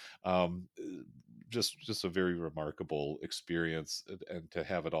even. Um, uh, just a very remarkable experience, and to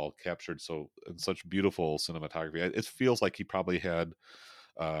have it all captured so in such beautiful cinematography. It feels like he probably had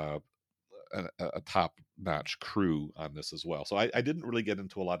uh a top-notch crew on this as well. So I didn't really get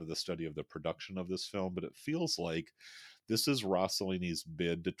into a lot of the study of the production of this film, but it feels like this is Rossellini's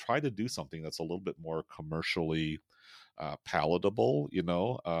bid to try to do something that's a little bit more commercially palatable,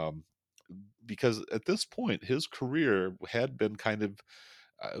 because at this point his career had been kind of,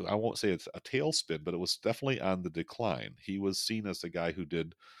 I won't say it's a tailspin, but it was definitely on the decline. He was seen as a guy who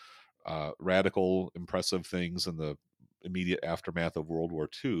did radical, impressive things in the immediate aftermath of World War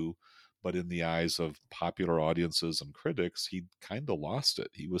II. But in the eyes of popular audiences and critics, he kind of lost it.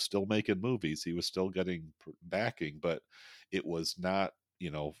 He was still making movies, he was still getting backing, but it was not,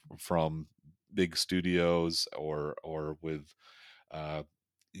 from big studios or with uh,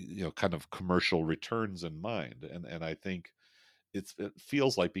 kind of commercial returns in mind. And I think it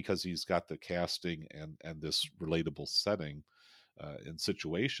feels like, because he's got the casting and this relatable setting and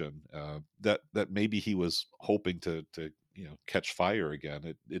situation, that maybe he was hoping to catch fire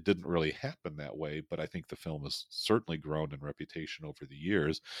again. It didn't really happen that way, but I think the film has certainly grown in reputation over the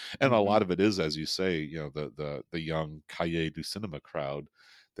years, and a Hmm. lot of it is, as you say, the young Cahiers du Cinema crowd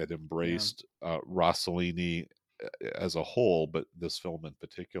that Yeah. embraced Rossellini as a whole, but this film in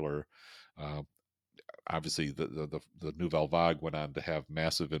particular. Uh, Obviously, the Nouvelle Vague went on to have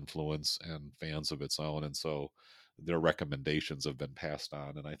massive influence and fans of its own, and so their recommendations have been passed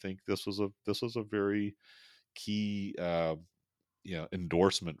on. And I think this was a very key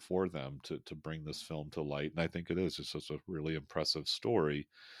endorsement for them to bring this film to light. And I think it is just a really impressive story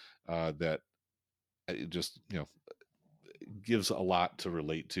that just gives a lot to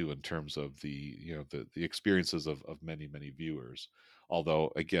relate to in terms of the, the experiences of many viewers.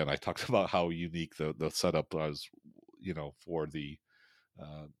 Although again, I talked about how unique the setup was, for the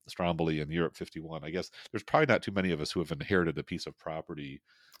Stromboli and Europe 51. I guess there's probably not too many of us who have inherited a piece of property.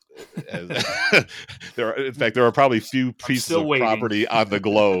 As, in fact, there are probably few I'm pieces still of waiting. property on the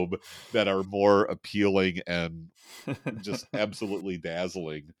globe that are more appealing and just absolutely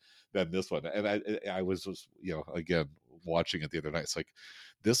dazzling than this one. And I was just, again, watching it the other night. It's like,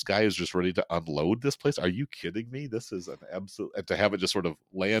 this guy is just ready to unload this place. Are you kidding me? This is an absolute, and to have it just sort of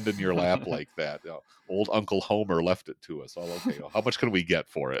land in your lap like that. Old Uncle Homer left it to us. All okay. How much can we get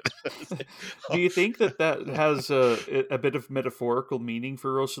for it? Do you think that that has a bit of metaphorical meaning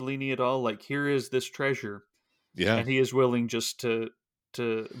for Rossellini at all? Like, here is this treasure, Yeah. and he is willing just to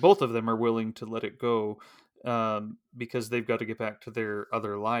both of them are willing to let it go, because they've got to get back to their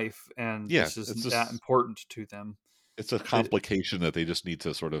other life, and Yeah. this It's isn't that just, important to them. it's a It, complication that they just need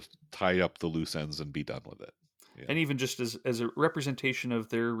to sort of tie up the loose ends and be done with it. Yeah. and even just as a representation of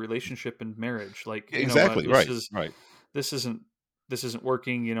their relationship and marriage, like, you know what, Exactly. Right. Right. this isn't this isn't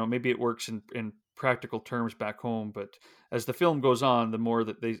working. You know, maybe it works in practical terms back home, but as the film goes on, the more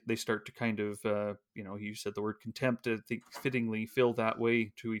that they start to kind of, you said the word contempt, I think fittingly feel that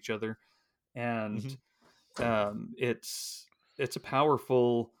way to each other. And Hmm. it's a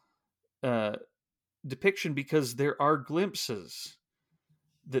powerful uh, depiction, because there are glimpses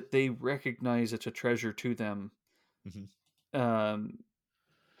that they recognize it's a treasure to them, Hmm. um,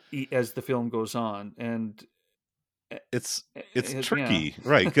 as the film goes on, and it's it's yeah. tricky,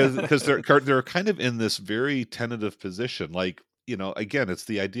 right? Because they're kind of in this very tentative position. Like, again, it's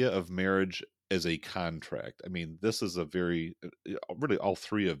the idea of marriage as a contract. I mean, this is a very really, all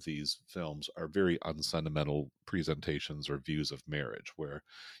three of these films are very unsentimental presentations or views of marriage, where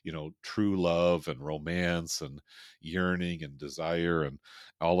true love and romance and yearning and desire and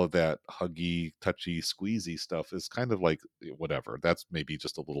all of that huggy, touchy, squeezy stuff is kind of like, whatever. That's maybe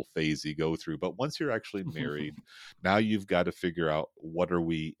just a little phase you go through. But once you're actually married, now you've got to figure out, what are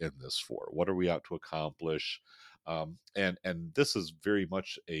we in this for? What are we out to accomplish? And this is very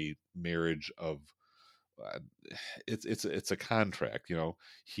much a marriage of, uh, it's a contract.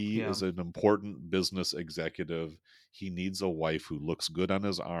 He Yeah. is an important business executive. He needs a wife who looks good on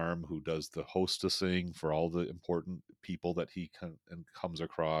his arm, who does the hostessing for all the important people that he comes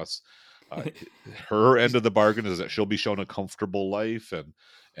across. uh, Her end He's- of the bargain is that she'll be shown a comfortable life, and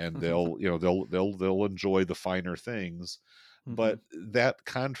they'll enjoy the finer things. Mhm. But that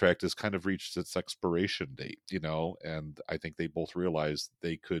contract has kind of reached its expiration date, and I think they both realize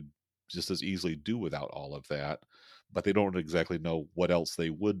they could just as easily do without all of that, but they don't exactly know what else they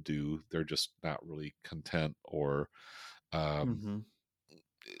would do. They're just not really content or um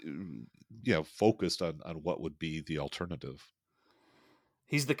Mhm. focused on what would be the alternative.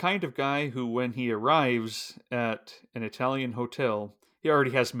 He's the kind of guy who, when he arrives at an Italian hotel, he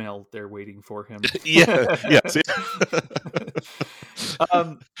already has mail there waiting for him. Yeah, yes.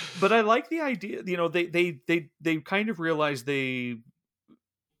 um, but I like the idea. You know, they kind of realize they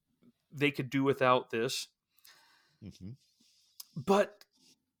could do without this, Hmm. but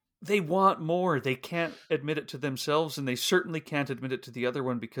they want more. They can't admit it to themselves, and they certainly can't admit it to the other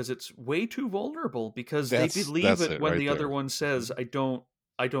one, because it's way too vulnerable, because they believe That's it it when right the other there. one Hmm. says, I don't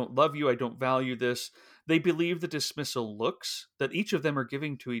love you, I don't value this. They believe the dismissal looks that each of them are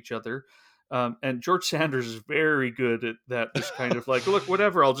giving to each other. And George Sanders is very good at that, just kind of like, look,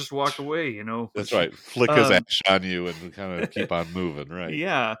 whatever, I'll just walk away, That's which, right. Flick his um, ash on you and kind of keep on moving. Right.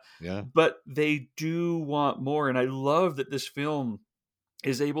 yeah, Yeah. but they do want more. And I love that this film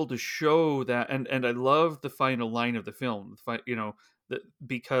is able to show that. And I love the final line of the film, that,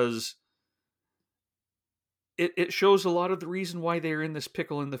 because it shows a lot of the reason why they're in this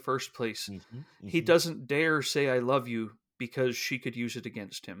pickle in the first place. Hmm. He Hmm. doesn't dare say I love you, because she could use it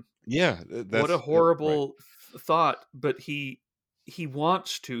against him. Yeah, What a that's right. horrible thought, but he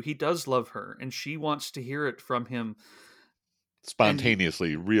wants to. He does love her, and she wants to hear it from him. And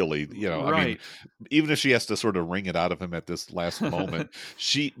Spontaneously, really, I mean, right. even if she has to sort of wring it out of him at this last moment,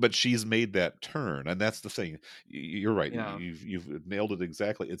 she's made that turn, and that's the thing. You're right. Yeah. You've nailed it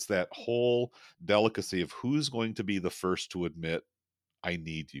exactly. It's that whole delicacy of who's going to be the first to admit, I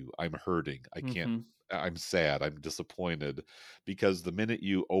need you. I'm hurting. I can't. Hmm. I'm sad. I'm disappointed. Because the minute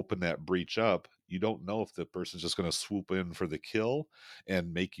you open that breach up, you don't know if the person's just going to swoop in for the kill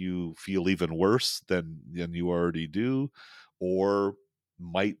and make you feel even worse than you already do, or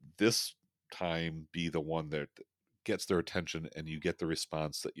might this time be the one that gets their attention and you get the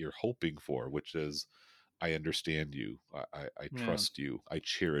response that you're hoping for, which is, I understand you. I Yeah. trust you. I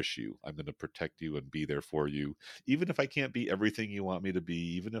cherish you. I'm going to protect you and be there for you, even if I can't be everything you want me to be.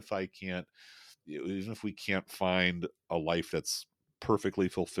 Even if we can't find a life that's perfectly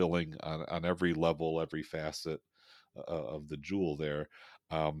fulfilling on every level, every facet of the jewel there.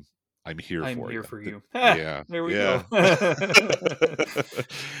 Um, I'm here I'm for here you. for you. Yeah, There we yeah. go.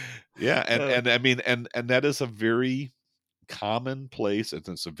 Yeah, Uh, and I mean, and that is a very common place, and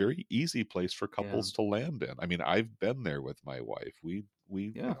it's a very easy place for yeah. couples to land in. I mean, I've been there with my wife.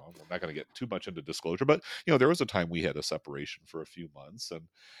 Yeah. We're not going to get too much into disclosure, but there was a time we had a separation for a few months,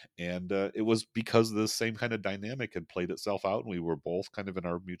 and it was because the same kind of dynamic had played itself out, and we were both kind of in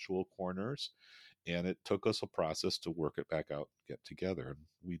our mutual corners, and it took us a process to work it back out, get together, and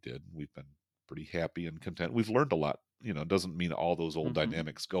we did. We've been pretty happy and content. We've learned a lot. It doesn't mean all those old Hmm.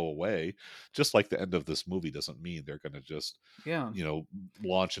 dynamics go away. Just like the end of this movie doesn't mean they're going to just Yeah. you know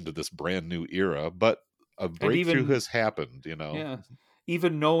launch into this brand new era, but a And breakthrough even has happened. yeah,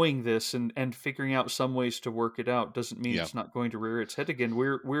 even knowing this and figuring out some ways to work it out doesn't mean Yeah, it's not going to rear its head again.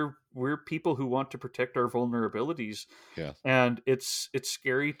 We're people who want to protect our vulnerabilities, yeah, and it's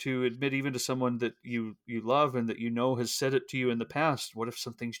scary to admit even to someone that you love and that has said it to you in the past. What if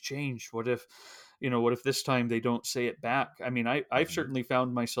something's changed? What if this time they don't say it back? I mean, I've hmm, certainly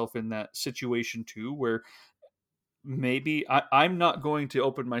found myself in that situation too, where maybe I'm not going to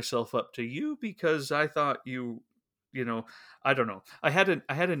open myself up to you because I thought you know I don't know. I had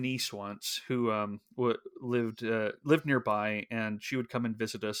a niece once who lived nearby, and she would come and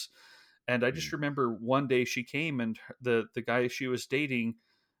visit us. And I just mm, remember one day she came, and the guy she was dating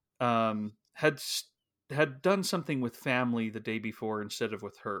um, had s- had done something with family the day before instead of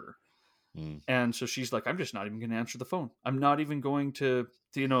with her. mm, And so she's like, I'm just not even going to answer the phone. I'm not even going to,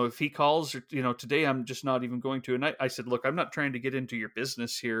 if he calls or, today, I'm just not even going to. And I said, look, I'm not trying to get into your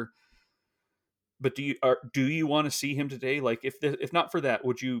business here, but do you want to see him today? Like, if not for that,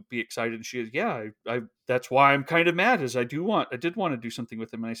 would you be excited? And she said, yeah, that's why I'm kind of mad is I did want to do something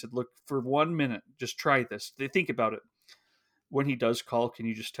with him. And I said, look, for 1 minute, just try this. Think about it. When he does call, can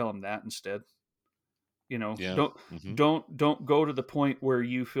you just tell him that instead? yeah, Don't hmm, don't go to the point where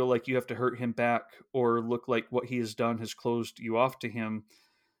you feel like you have to hurt him back or look like what he has done has closed you off to him.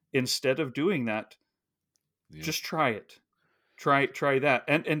 Instead of doing that, yeah, just try it. Try that.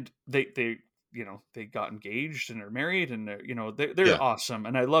 And they got engaged and are married, and they're yeah. awesome,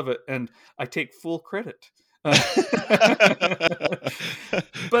 and I love it, and I take full credit. Uh,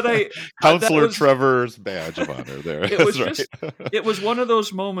 but that Counselor was Trevor's badge of honor there. it That's was right. just it was one of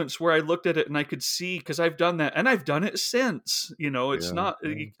those moments where I looked at it and I could see, because I've done that and I've done it since. It's Yeah, not,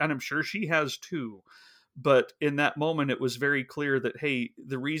 yeah, and I'm sure she has too. But in that moment, it was very clear that, hey,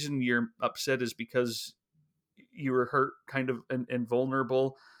 the reason you're upset is because you were hurt, kind of, and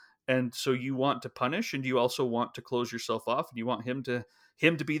vulnerable, and so you want to punish, and you also want to close yourself off, and you want him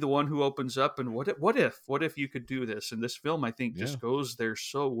to be the one who opens up. And what if you could do this? And this film, I think, yeah, just goes there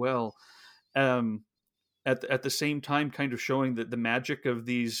so well. Um, at the same time, kind of showing that the magic of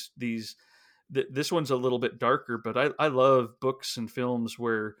this one's a little bit darker, but I love books and films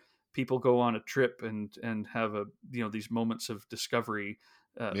where people go on a trip and have these moments of discovery.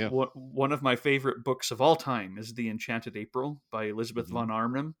 yeah. One of my favorite books of all time is The Enchanted April by Elizabeth Hmm. von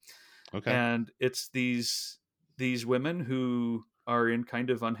Arnim, Okay. and it's these women who are in kind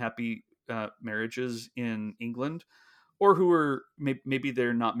of unhappy marriages in England, or who are maybe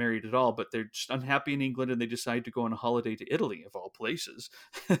they're not married at all, but they're just unhappy in England, and they decide to go on a holiday to Italy, of all places.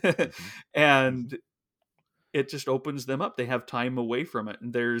 Hmm. Hmm. And it just opens them up. They have time away from it,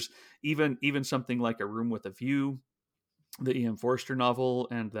 and there's even something like A Room with a View, the Ian Forster novel,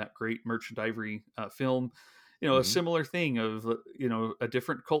 and that great Merchant Ivory film. A Hmm. similar thing of a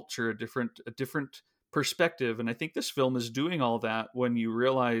different culture, a different perspective, and I think this film is doing all that when you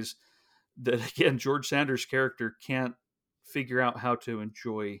realize that, again, George Sanders' character can't figure out how to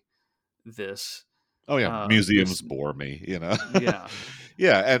enjoy this. Oh yeah, This, museums bore me. yeah,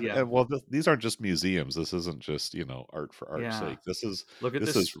 Yeah, yeah, and well, these aren't just museums. This isn't just art for art's yeah. sake. This is Look at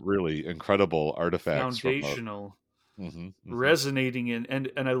this is this really incredible artifacts from a. foundational Hmm. Hmm. resonating in,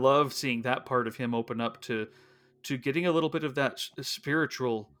 and I love seeing that part of him open up to getting a little bit of that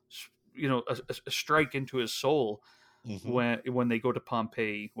spiritual, a strike into his soul Hmm. when they go to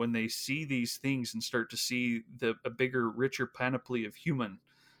Pompeii, when they see these things and start to see a bigger, richer panoply of human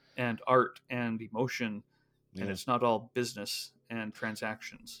and art and emotion, and Yeah, it's not all business and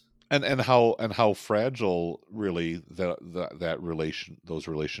transactions. and how fragile really that those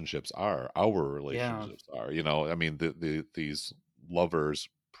relationships are. Our Yeah, relationships are. I mean, these lovers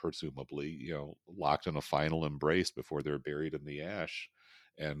presumably locked in a final embrace before they're buried in the ash,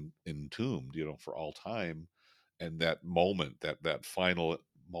 and entombed, for all time. And that moment, that final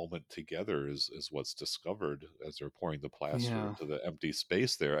moment together is what's discovered as they're pouring the plaster Yeah. into the empty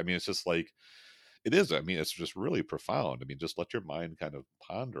space there. I mean, it's just like, it is. I mean, it's just really profound. I mean, just let your mind kind of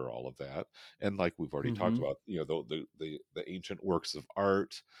ponder all of that. And like we've already talked Mm-hmm. about, the ancient works of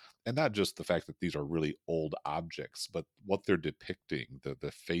art, and not just the fact that these are really old objects, but what they're depicting,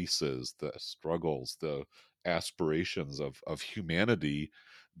 the faces, the struggles, the aspirations of humanity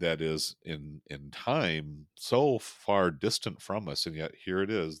that is in time so far distant from us, and yet here it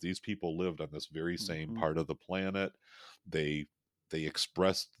is. These people lived on this very same Mm-hmm. part of the planet. They they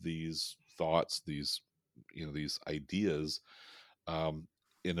expressed these thoughts, these ideas, um,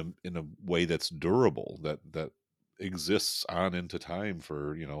 in a way that's durable, that exists on into time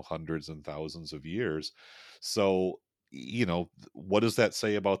for hundreds and thousands of years. So what does that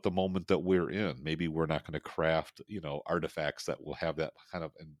say about the moment that we're in? Maybe we're not going to craft artifacts that will have that kind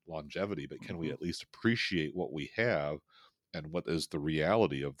of longevity, but can we Mm-hmm. at least appreciate what we have, and what is the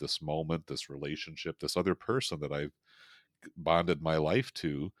reality of this moment, this relationship, this other person that I've bonded my life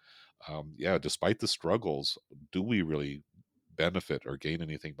to? Yeah, despite the struggles, do we really benefit or gain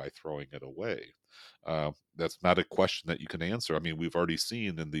anything by throwing it away? That's not a question that you can answer. I mean, we've already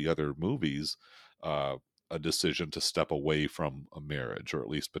seen in the other movies uh, a decision to step away from a marriage, or at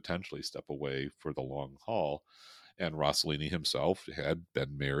least potentially step away for the long haul. And Rossellini himself had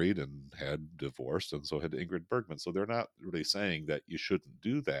been married and had divorced, and so had Ingrid Bergman. So they're not really saying that you shouldn't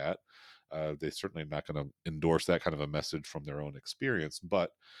do that. They certainly are not going to endorse that kind of a message from their own experience,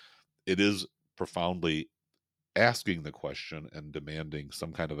 but it is profoundly asking the question and demanding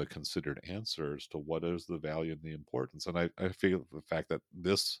some kind of a considered answer as to what is the value and the importance. And I feel the fact that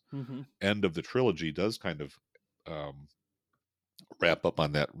this Mm-hmm. end of the trilogy does kind of um, wrap up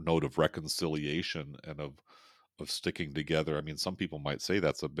on that note of reconciliation and of sticking together. I mean, some people might say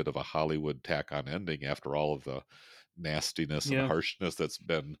that's a bit of a Hollywood tack on ending after all of the nastiness and Yeah. harshness that's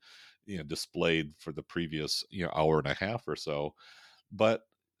been displayed for the previous hour and a half or so. But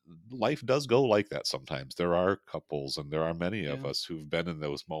life does go like that sometimes. There are couples, and there are many of Yeah. us who've been in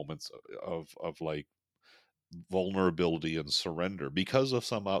those moments of like vulnerability and surrender because of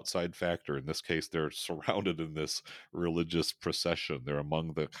some outside factor. In this case, they're surrounded in this religious procession. They're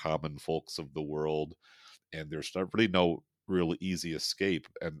among the common folks of the world, and there's not really no real easy escape.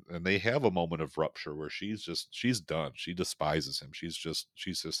 And they have a moment of rupture where she's done. She despises him. She's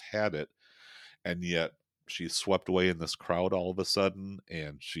just had it, and yet she's swept away in this crowd all of a sudden,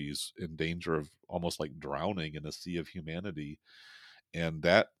 and she's in danger of almost like drowning in a sea of humanity. And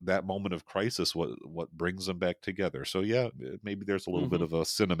that moment of crisis, what brings them back together. So yeah, maybe there's a little bit Mm-hmm. of a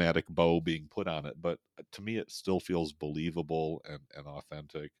cinematic bow being put on it, but to me it still feels believable and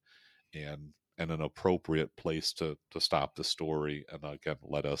authentic, and an appropriate place to stop the story. And again,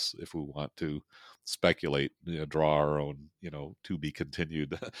 let us, if we want to speculate, draw our own to be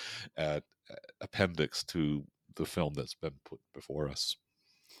continued at appendix to the film that's been put before us.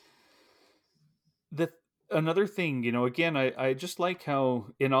 The Another thing, again, I just like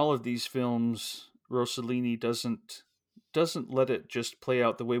how in all of these films Rossellini doesn't let it just play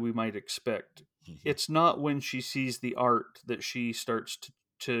out the way we might expect. Hmm. It's not when she sees the art that she starts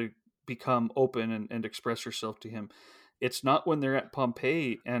to become open and express herself to him. It's not when they're at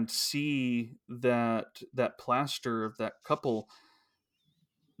Pompeii and see that plaster of that couple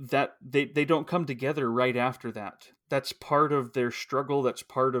that they don't come together right after that. That's part of their struggle. That's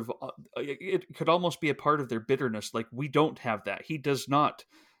part of it. Could almost be a part of their bitterness. Like, we don't have that. He does not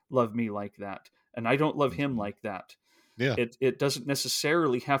love me like that, and I don't love him Hmm. like that. Yeah. It doesn't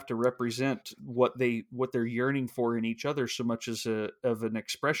necessarily have to represent what they're yearning for in each other so much as an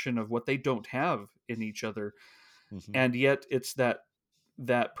expression of what they don't have in each other. Hmm. And yet it's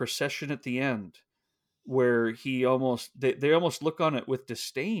that procession at the end where they almost look on it with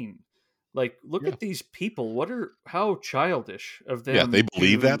disdain, like, look Yeah. at these people, how childish of Yeah, they them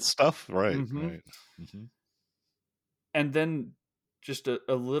believe that to. stuff. Right. Hmm. Right. Hmm. And then just a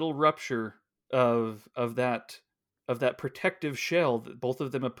little rupture of that protective shell that both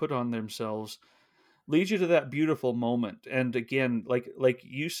of them have put on themselves leads you to that beautiful moment. And again, like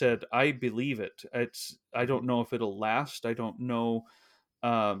you said, I believe it. I Hmm. don't know if it'll last. I don't know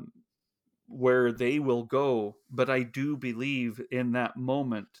um where they will go, but I do believe in that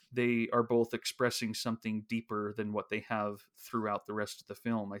moment they are both expressing something deeper than what they have throughout the rest of the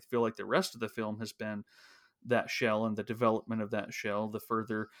film. I feel like the rest of the film has been that shell and the development of that shell, the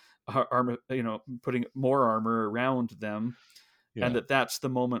further armor, putting more armor around them, and Yeah. that's the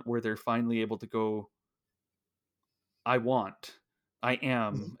moment where they're finally able to go, I want, I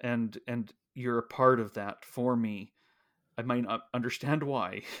Mhm. am, and you're a part of that for me. I might not understand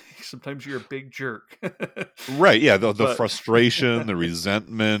why. Sometimes you're a big jerk. Right, yeah, the But frustration, the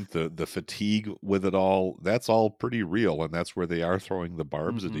resentment, the fatigue with it all, that's all pretty real, and that's where they are throwing the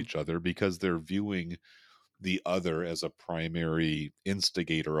barbs at Mhm, each other because they're viewing the other as a primary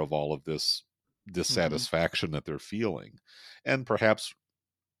instigator of all of this mhm. dissatisfaction that they're feeling. And perhaps,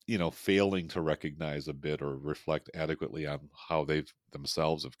 failing to recognize a bit or reflect adequately on how they've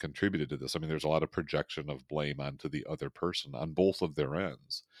themselves have contributed to this. I mean, there's a lot of projection of blame onto the other person on both of their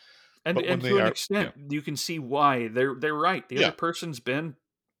ends. But when And they to an are, yeah, extent, you can see why they're right. The other yeah, person's been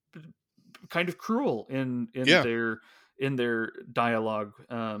kind of cruel yeah, in their dialogue.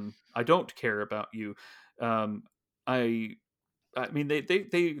 I don't care about you. Um, I I mean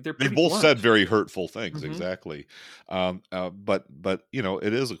they're they've pretty both blunt. said very hurtful things, Hmm. exactly. But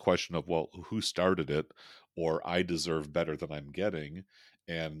it is a question of, well, who started it, or I deserve better than I'm getting,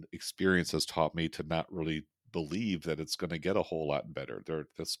 and experience has taught me to not really believe that it's going to get a whole lot better.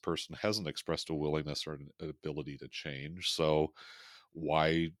 This person hasn't expressed a willingness or an ability to change, so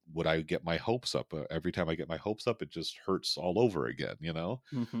why would I get my hopes up? Every time I get my hopes up, it just hurts all over again.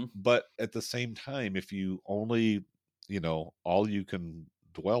 Hmm. But at the same time, if you only, all you can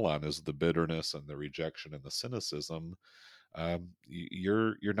dwell on is the bitterness and the rejection and the cynicism,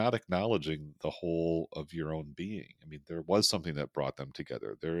 you're not acknowledging the whole of your own being. I mean, there was something that brought them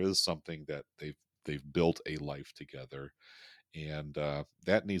together. There is something that they've built a life together, and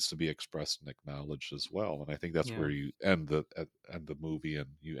that needs to be expressed and acknowledged as well. And I think that's Yeah. where you end the movie,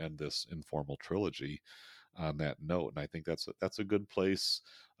 and you end this informal trilogy on that note. And I think that's a good place,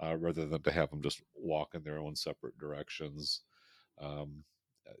 rather than to have them just walk in their own separate directions. Um,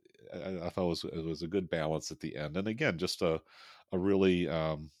 I thought it was a good balance at the end, and again, just a really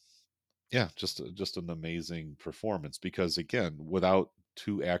yeah, just an amazing performance, because again, without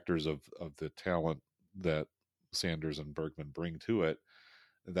two actors of the talent that Sanders and Bergman bring to it,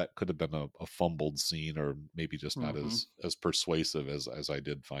 that could have been a fumbled scene, or maybe just not Hmm. as persuasive as I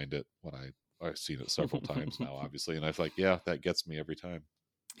did find it when I've seen it several times now, obviously, and I was like, yeah, that gets me every time.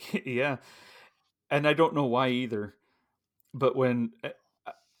 Yeah, and I don't know why either. But when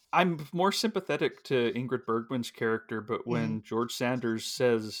I'm more sympathetic to Ingrid Bergman's character, but Hmm. when George Sanders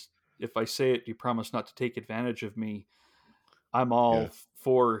says, "If I say it, you promise not to take advantage of me," I'm Yeah. all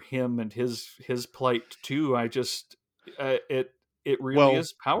for him and his plight too. I just it it really Well,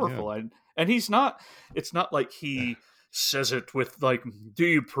 is yeah. powerful. And he's not. It's not like he says it with like, "Do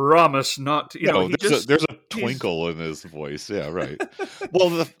you promise not to?" No, He there's a just there's a he's. twinkle in his voice. Yeah, right.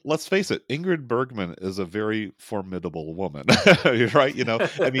 Well, let's face it, Ingrid Bergman is a very formidable woman, right?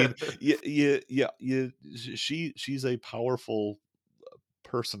 I mean, she's a powerful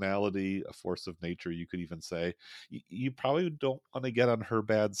personality, a force of nature, you could even say. You probably don't want to get on her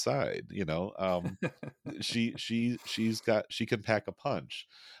bad side. She can pack a punch,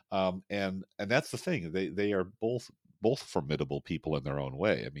 and that's the thing. They are both formidable people in their own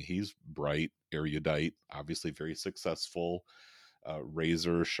way. I mean, he's bright, erudite, obviously very successful,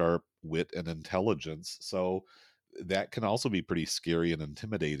 razor sharp wit and intelligence. So that can also be pretty scary and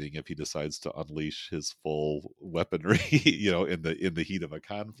intimidating if he decides to unleash his full weaponry, in the heat of a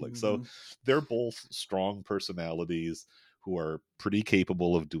conflict. So Mhm. they're both strong personalities who are pretty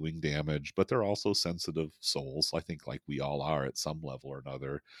capable of doing damage, but they're also sensitive souls, I think, like we all are at some level or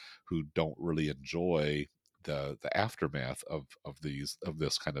another, who don't really enjoy the aftermath of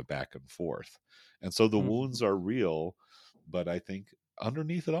this kind of back and forth. And so the Mhm. wounds are real, but I think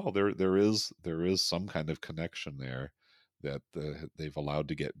underneath it all, there is some kind of connection there that they've allowed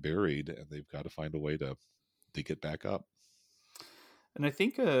to get buried, and they've got to find a way to dig it back up. And I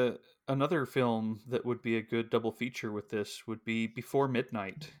think another film that would be a good double feature with this would be Before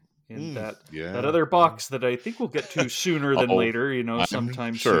Midnight, in that Yeah, other yeah. box that I think we'll get to sooner than Oh, later. I'm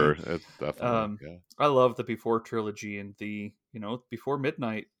Sometime sure soon. it's definitely, yeah. I love the Before trilogy, and the Before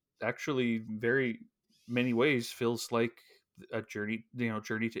Midnight actually very many ways feels like a journey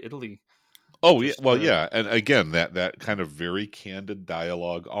to Italy. Oh yeah, Just well yeah, and again, that kind of very candid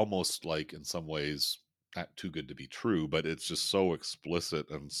dialogue, almost like in some ways not too good to be true, but it's just so explicit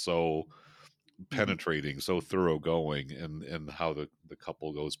and so mhm. penetrating, so thoroughgoing, and how the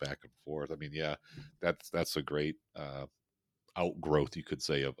couple goes back and forth. I mean, yeah, that's a great outgrowth, you could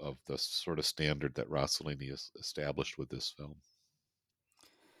say, of the sort of standard that Rossellini has established with this film.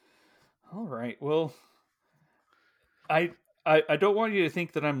 All right. Well, I I don't want you to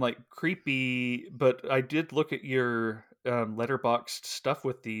think that I'm like creepy, but I did look at your letterboxed stuff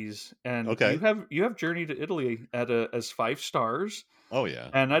with these, and Okay. you have Journey to Italy at as 5 stars, Oh yeah.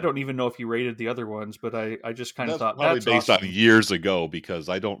 and I Yeah. don't even know if you rated the other ones, but I just kind of That's thought probably that's based on awesome. years ago because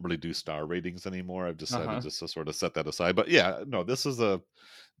I don't really do star ratings anymore. I've Uh decided huh. just to sort of set that aside. But yeah, no, this is a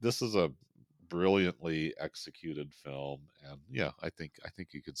brilliantly executed film, and yeah, I think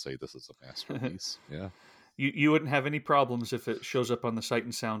you could say this is a masterpiece. Yeah. You wouldn't have any problems if it shows up on the Sight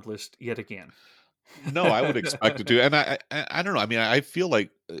and Sound list yet again. No, I would expect it to, and I don't know. I mean, I feel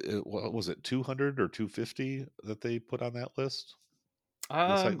like what was it, 200 or 250 that they put on that list?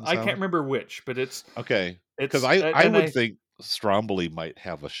 The Sight and I can't Sound. remember which, but Okay, because it's I and would I think Stromboli might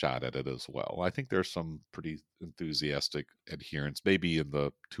have a shot at it as well. I think there's some pretty enthusiastic adherents, maybe in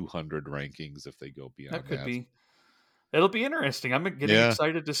the 200 rankings if they go that beyond could that. be. It'll be interesting. I'm getting Yeah.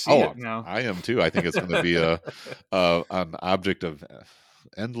 excited to see Oh, it now. I am too. I think it's going to be a an object of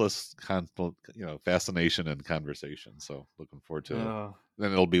endless fascination and conversation. So looking forward to. Uh,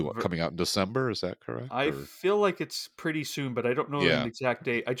 Then it'll be ver- coming out in December. Is that correct? I Or feel like it's pretty soon, but I don't know an yeah, exact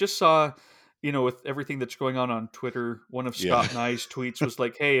date. I just saw, with everything that's going on Twitter, one of yeah. Scott Nye's tweets was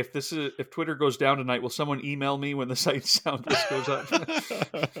like, "Hey, if Twitter goes down tonight, will someone email me when the Sight Sound list goes up?"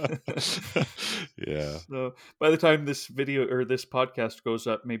 Yeah. So by the time this video or this podcast goes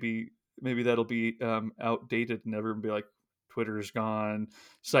up, maybe that'll be outdated, and everyone will be like, Twitter is gone,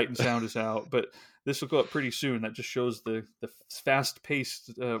 Sight and Sound is out. But this will go up pretty soon. That just shows the fast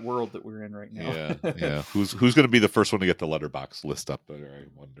paced world that we're in right now. Yeah, yeah. Who's going to be the first one to get the letterbox list up there? I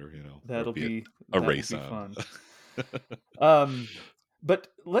wonder. There'll that'll be be a that will race be on. fun. Um, but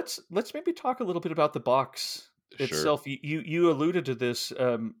let's maybe talk a little bit about the box Sure. itself. You alluded to this.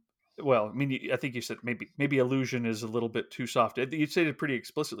 Well, I mean, I think you said maybe illusion is a little bit too soft. You stated pretty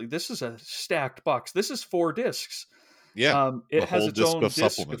explicitly. This is a stacked box. This is 4 discs. Yeah, It the has whole its disc own of disc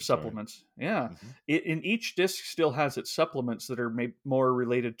of supplements, right? supplements. Yeah, Hmm. in each disc still has its supplements that are more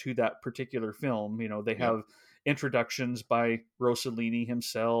related to that particular film. They Yep, have introductions by Rossellini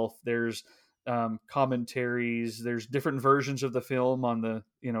himself. There's commentaries. There's different versions of the film on the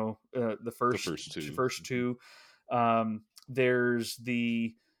the first first two. first Hmm. two. There's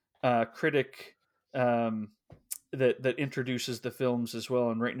the critic um, that introduces the films as well.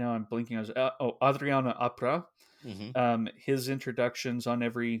 And right now I'm blinking. Adriana Apra, Hmm. his introductions on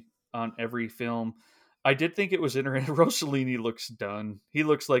every film. I did think it was interesting. Rossellini looks done. He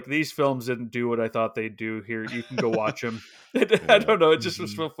looks like these films didn't do what I thought they'd do. Here, you can go watch them. I Yeah. don't know. It just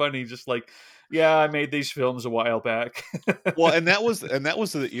was Hmm. so funny. Just like, yeah, I made these films a while back. Well, and that was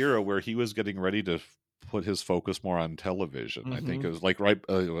the era where he was getting ready to put his focus more on television. I think Hmm. it was like right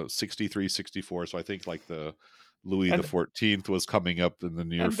 63, 64. So I think like the Louis the and 14th was coming up in the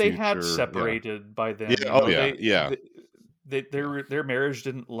near and they had future. Yeah. separated by Yeah. then. Oh yeah. Yeah. Yeah. Their marriage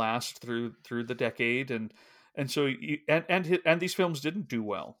didn't last through the decade, and so and these films didn't do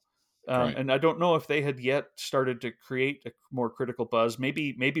well. Right. And I don't know if they had yet started to create a more critical buzz.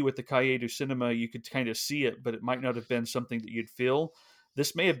 Maybe with the Cahiers du Cinema you could kind of see it, but it might not have been something that you'd feel.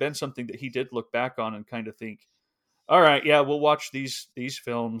 This may have been something that he did look back on and kind of think, all right, yeah, we'll watch these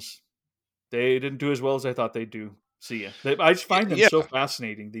films. They didn't do as well as I thought they'd do. See ya. I just find them so Yeah.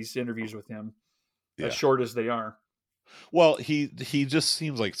 fascinating, these interviews with him, as Yeah. short as they are. Well, he just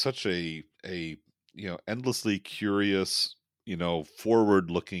seems like such a endlessly curious,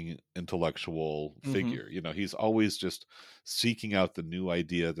 forward-looking intellectual Hmm. figure. He's always just seeking out the new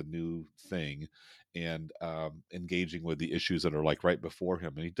idea, the new thing, and engaging with the issues that are like right before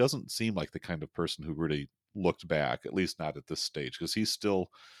him. And he doesn't seem like the kind of person who really looked back, at least not at this stage, because he's still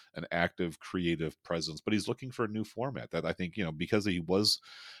an active, creative presence. But he's looking for a new format that I think, because he was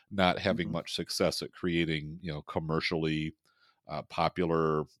not having Hmm. much success at creating, commercially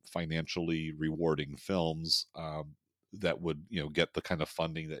popular, financially rewarding films that would, get the kind of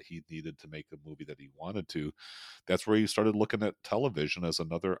funding that he needed to make the movie that he wanted to. That's where he started looking at television as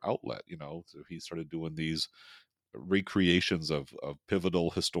another outlet. So he started doing these recreations of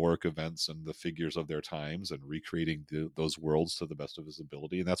pivotal historic events and the figures of their times and recreating those worlds to the best of his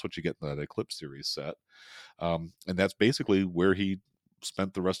ability. And that's what you get in that Eclipse series set. And that's basically where he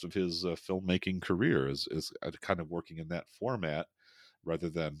spent the rest of his filmmaking career, is kind of working in that format rather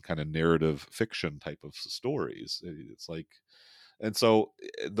than kind of narrative fiction type of stories. It's like, and so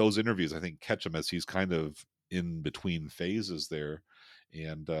those interviews I think catch him as he's kind of in between phases there.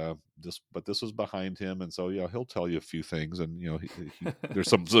 And this was behind him, and so yeah, he'll tell you a few things. And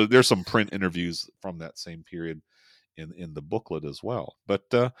there's some print interviews from that same period in the booklet as well. But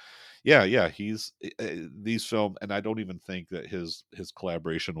yeah, he's these film, and I don't even think that his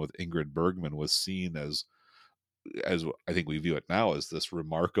collaboration with Ingrid Bergman was seen as I think we view it now, as this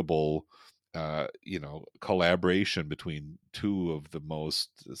remarkable collaboration between two of the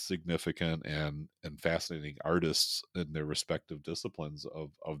most significant and fascinating artists in their respective disciplines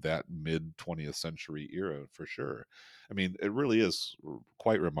of that mid 20th century era, for sure. I mean, it really is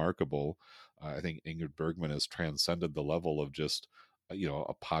quite remarkable. I think Ingrid Bergman has transcended the level of just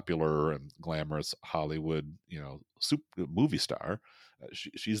a popular and glamorous Hollywood movie star.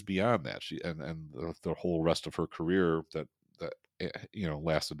 She's beyond that. The whole rest of her career that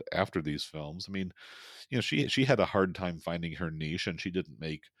lasted after these films. I mean, she had a hard time finding her niche, and she didn't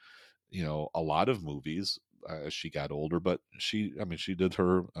make a lot of movies as she got older. But she did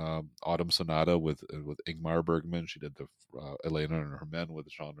her Autumn Sonata with Ingmar Bergman. She did the Elena and Her Men with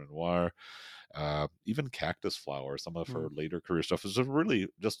Jean Renoir. Even Cactus Flower, some of her later career stuff is really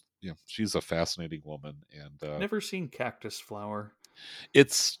just she's a fascinating woman, and Never seen Cactus Flower.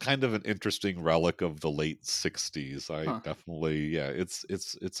 it's kind of an interesting relic of the late 60s. I Huh. definitely, yeah,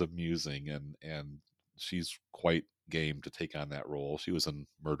 it's amusing, and she's quite game to take on that role. She was in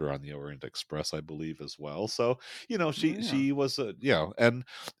Murder on the Orient Express, I believe, as well. So Yeah. she was and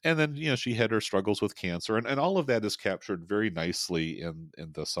then she had her struggles with cancer, and all of that is captured very nicely in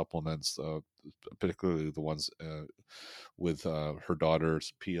the supplements, particularly the ones with her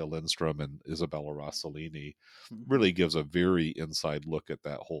daughters Pia Lindstrom and Isabella Rossellini. Mhm. Really gives a very inside look at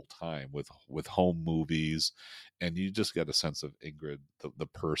that whole time with home movies, and you just get a sense of Ingrid, the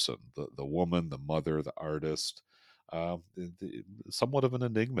person, the woman, the mother, the artist. Somewhat of an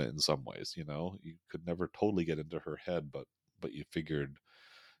enigma in some ways. You could never totally get into her head, but you figured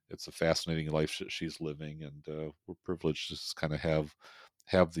it's a fascinating life she's living, and we're privileged to just kind of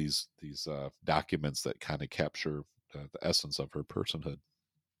have these documents that kind of capture the essence of her personhood.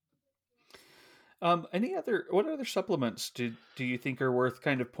 Any other what other supplements do you think are worth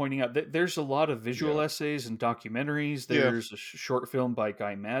kind of pointing out? There's a lot of visual Yeah, essays and documentaries. yeah. There's a short film by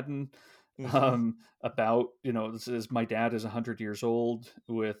Guy Madden Hmm. about this is My Dad is 100 years old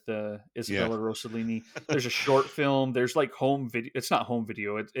with Yeah. Isabella Rossellini. There's a short film. There's like home video. It's not home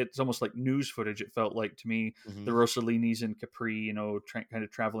video. It's almost like news footage. It felt like to me. The Hmm. Rossellinis in Capri, kind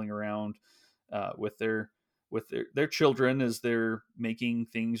of traveling around with their children as they're making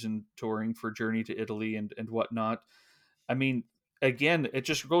things and touring for Journey to Italy and whatnot. I mean, again, it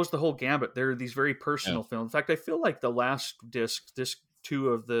just goes the whole gambit. There are these very Yeah. personal films. In fact, I feel like the last disc two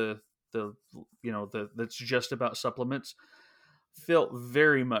of the that's just about supplements, felt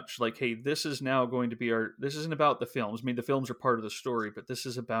very much like, hey, this is now going to be our. This isn't about the films. I mean, the films are part of the story, but this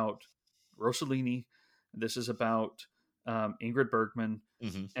is about Rossellini. This is about Ingrid Bergman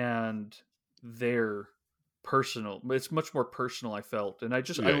Hmm. and their personal. It's much more personal. I felt, and I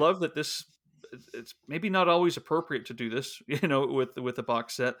Yeah. love that this. It's maybe not always appropriate to do this, with the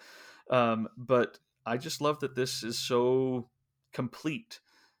box set, but I just love that this is so complete.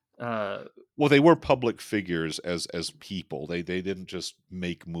 Uh, Well, they were public figures as people. They didn't just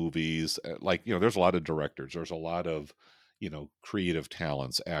make movies. Like there's a lot of directors. There's a lot of creative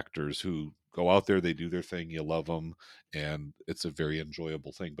talents, actors who go out there. They do their thing. You love them, and it's a very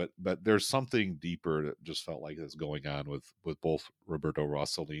enjoyable thing. But there's something deeper that just felt like is going on with both Roberto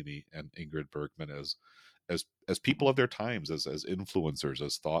Rossellini and Ingrid Bergman as people of their times, as influencers,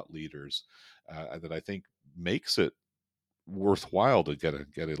 as thought leaders, that I think makes it worthwhile to get a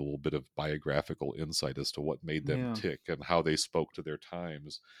little bit of biographical insight as to what made them yeah, tick and how they spoke to their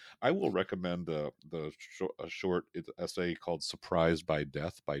times. I will recommend a short essay called "Surprised by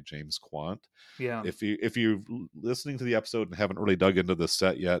Death" by James Quant. yeah, If you're listening to the episode and haven't really dug into the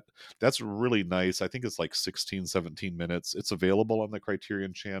set yet, that's really nice. I think it's like 16, 17 minutes. It's available on the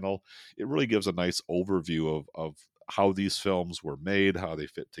Criterion channel. It really gives a nice overview of how these films were made, how they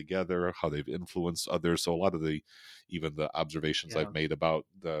fit together, how they've influenced others. So a lot of even the observations yeah. I've made about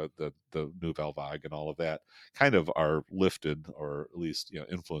the Nouvelle Vague and all of that kind of are lifted, or at least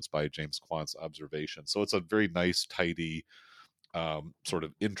influenced by James Quant's observation. So it's a very nice, tidy sort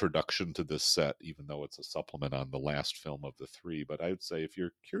of introduction to this set, even though it's a supplement on the last film of the three. But I would say if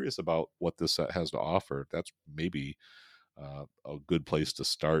you're curious about what this set has to offer, that's maybe a good place to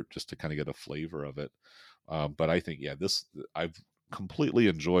start, just to kind of get a flavor of it. But I think, yeah, I've completely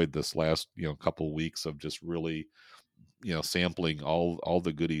enjoyed this last couple weeks of just really sampling all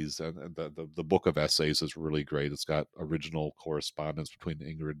the goodies, and the book of essays is really great. It's got original correspondence between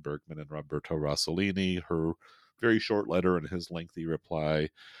Ingrid Bergman and Roberto Rossellini, her very short letter and his lengthy reply,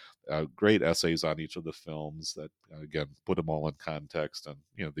 great essays on each of the films that again put them all in context, and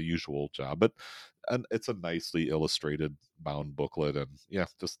the usual job. But and it's a nicely illustrated bound booklet, and yeah,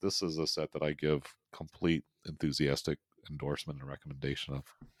 this is a set that I give complete enthusiastic endorsement and recommendation of.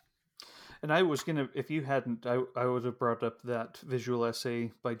 And I was gonna, if you hadn't, I would have brought up that visual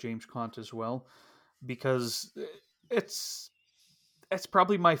essay by James Conte as well, because it's it's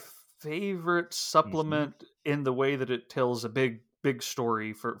probably my favorite Hmm. supplement in the way that it tells a big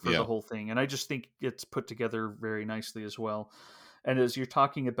story for the Yeah. whole thing, and I just think it's put together very nicely as well. And as you're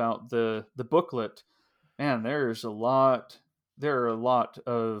talking about the booklet, man, there are a lot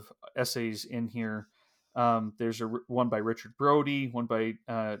of essays in here. There's one by Richard Brody, one by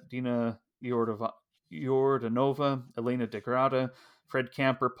Dina Yordanova, Elena DeGrada, Fred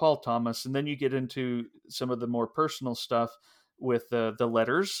Camper, Paul Thomas, and then you get into some of the more personal stuff with the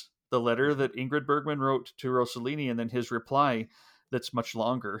letters, the letter Hmm. that Ingrid Bergman wrote to Rossellini, and then his reply that's much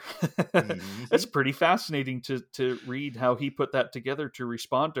longer. It's Hmm. pretty fascinating to read how he put that together to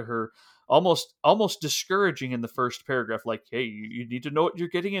respond to her, almost discouraging in the first paragraph, like, hey, you need to know what you're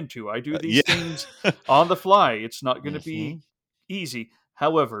getting into. I do these Yeah. things on the fly. It's not going to Hmm. be easy.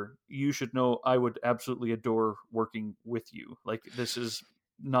 However, you should know I would absolutely adore working with you. Like, this is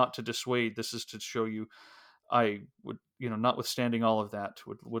not to dissuade, this is to show you I would, notwithstanding all of that,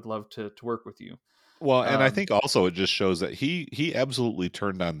 would love to work with you. Well, and I um think also it just shows that he absolutely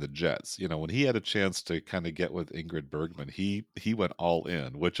turned on the Jets. When he had a chance to kind of get with Ingrid Bergman, he went all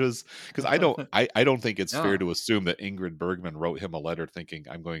in, which is because I don't think it's fair yeah, to assume that Ingrid Bergman wrote him a letter thinking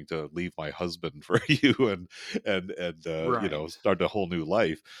I'm going to leave my husband for you and right. start a whole new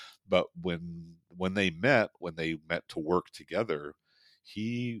life. But when they met to work together,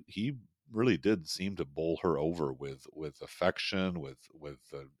 he really did seem to bowl her over with affection, with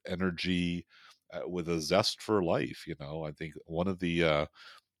energy, with a zest for life. I think one of the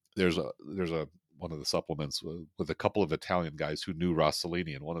there's a one of the supplements with a couple of Italian guys who knew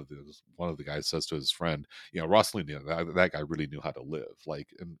Rossellini, and one of the guys says to his friend, Rossellini, that guy really knew how to live,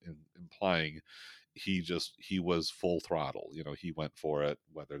 like implying he was full throttle. He went for it,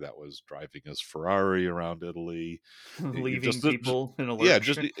 whether that was driving his Ferrari around Italy, Leaving just people in a yeah, lurch.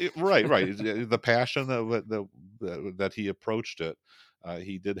 just right. The passion that he approached it.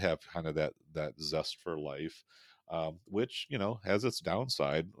 He did have kind of that zest for life, which has its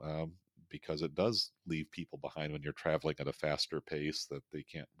downside, because it does leave people behind when you're traveling at a faster pace that they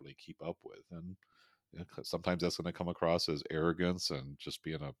can't really keep up with, and sometimes that's going to come across as arrogance and just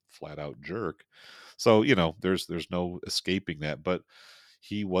being a flat out jerk. So there's no escaping that. But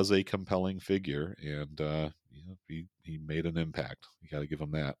he was a compelling figure, and he made an impact. You got to give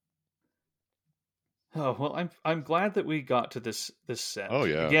him that. Oh well, I'm glad that we got to this Oh set.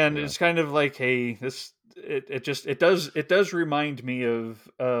 yeah, Again, yeah, it's kind of like, hey, it does remind me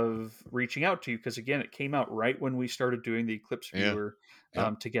of reaching out to you, because again, it came out right when we started doing the Eclipse yeah, Viewer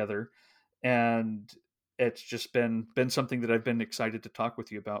yep, together, and it's just been something that I've been excited to talk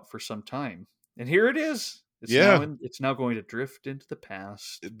with you about for some time. And here it is. yeah. It's now going to drift into the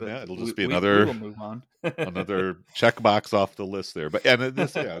past, but Yeah, it'll we just be we another will move on. another checkbox off the list there. But and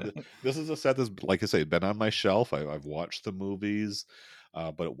this, yeah, this is a set that's, like I say, been on my shelf. I've watched the movies,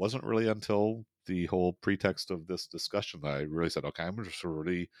 but it wasn't really until the whole pretext of this discussion that I really said, okay, I'm going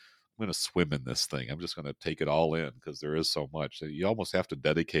to swim in this thing. I'm just going to take it all in, because there is so much that you almost have to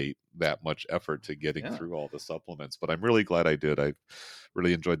dedicate that much effort to getting Yeah. through all the supplements. But I'm really glad I did. I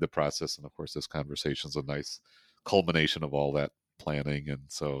really enjoyed the process, and of course, this conversation is a nice culmination of all that planning, and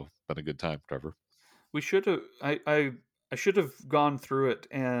so been a good time, Trevor. We should have. I should have gone through it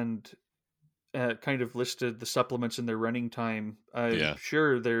and kind of listed the supplements in their running time. I'm Yeah.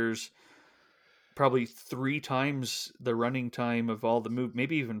 sure there's probably three times the running time of all the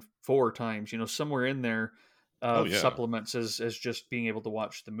maybe even four times. Somewhere in there Oh of yeah. supplements as just being able to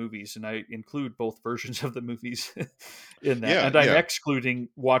watch the movies, and I include both versions of the movies in that. Yeah, And I'm yeah. excluding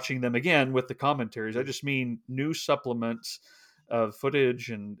watching them again with the commentaries. I just mean new supplements of footage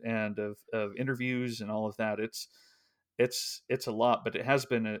and of interviews and all of that. It's a lot, but it has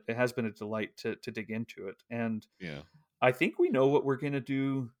been a delight to dig into it. And Yeah. I think we know what we're going to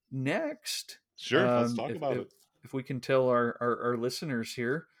do next. Sure. Let's talk If, about if it. if we can tell our listeners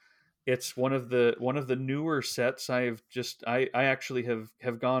here, it's one of the newer sets. I actually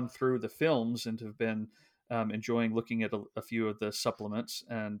have gone through the films and have been enjoying looking at a few of the supplements,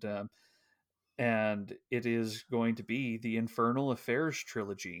 and it is going to be the Infernal Affairs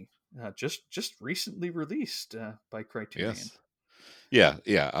trilogy, just recently released by Criterion. Yes. Yeah,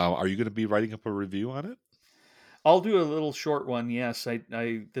 yeah. Are you going to be writing up a review on it? I'll do a little short one. Yes, I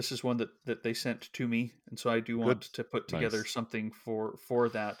this is one that they sent to me, and so I do Good. want to put together Nice. something for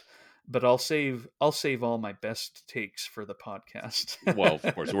that. But I'll save all my best takes for the podcast. Well,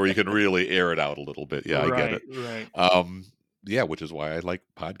 of course, where you can really air it out a little bit. Yeah, I get Right, it. right. Um, Yeah, which is why I like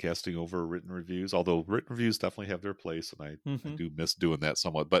podcasting over written reviews. Although written reviews definitely have their place, and I Hmm. do miss doing that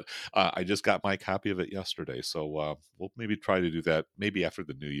somewhat. But I just got my copy of it yesterday, so we'll maybe try to do that maybe after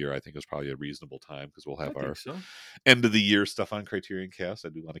the new year. I think is probably a reasonable time because we'll I have think our so. end of the year stuff on Criterion Cast. I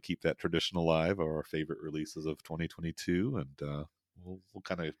do want to keep that tradition alive, or our favorite releases of 2022, and we'll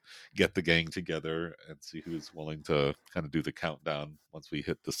kind of get the gang together and see who's willing to kind of do the countdown once we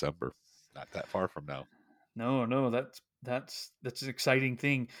hit December. Not that far from now. No, no, that's an exciting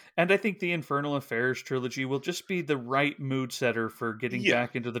thing, and I think the Infernal Affairs trilogy will just be the right mood setter for getting Yeah.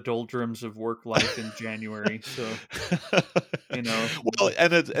 back into the doldrums of work life in January. So, you know, Well,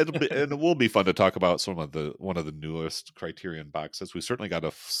 and it will be fun to talk about some of the one of the newest Criterion boxes. We certainly got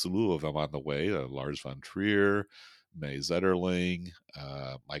a slew of them on the way. Lars von Trier, May Zetterling,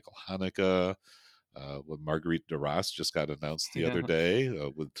 Michael Haneke. With Marguerite Duras just got announced the other yeah, day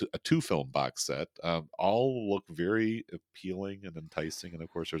with a two-film box set. All look very appealing and enticing, and of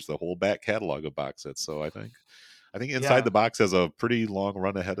course, there's the whole back catalog of box sets. So I think Inside yeah. the Box has a pretty long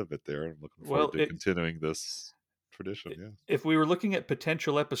run ahead of it there. I'm looking forward Well, to continuing this tradition. Yeah. if we were looking at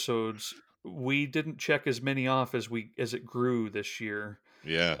potential episodes, we didn't check as many off as it grew this year.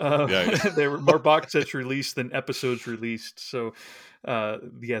 Yeah. Uh, Yeah. there were more box sets released than episodes released. So,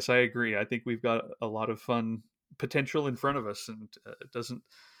 yes, I agree. I think we've got a lot of fun potential in front of us, and it doesn't.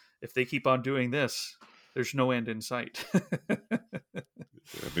 If they keep on doing this, there's no end in sight.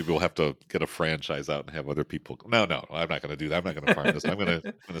 Yeah, maybe we'll have to get a franchise out and have other people. No, no, I'm not going to do that. I'm not going to farm this. I'm going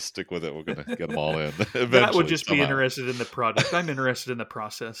to stick with it. We're going to get them all in Matt would eventually just be somehow. interested in the product. I'm interested in the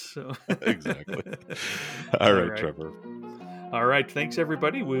process. So, Exactly. All all right, right. Trevor. All right. Thanks,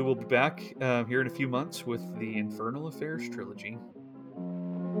 everybody. We will be back here in a few months with the Infernal Affairs trilogy.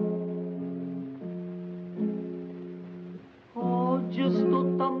 Oggi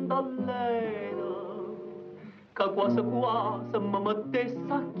sto tanto allegra che quasi quasi mi mettesse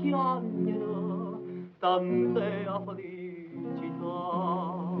a chiagnere tante a felicità.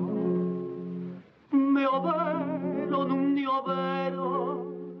 Mio vero, non mio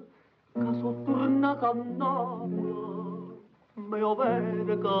vero, che so tornata a Napoli, mio vero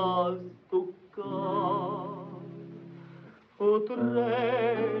che sto qua. O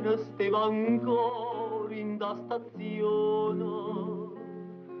treno stava ancora in da stazione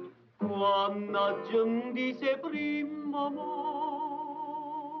quando gente se prima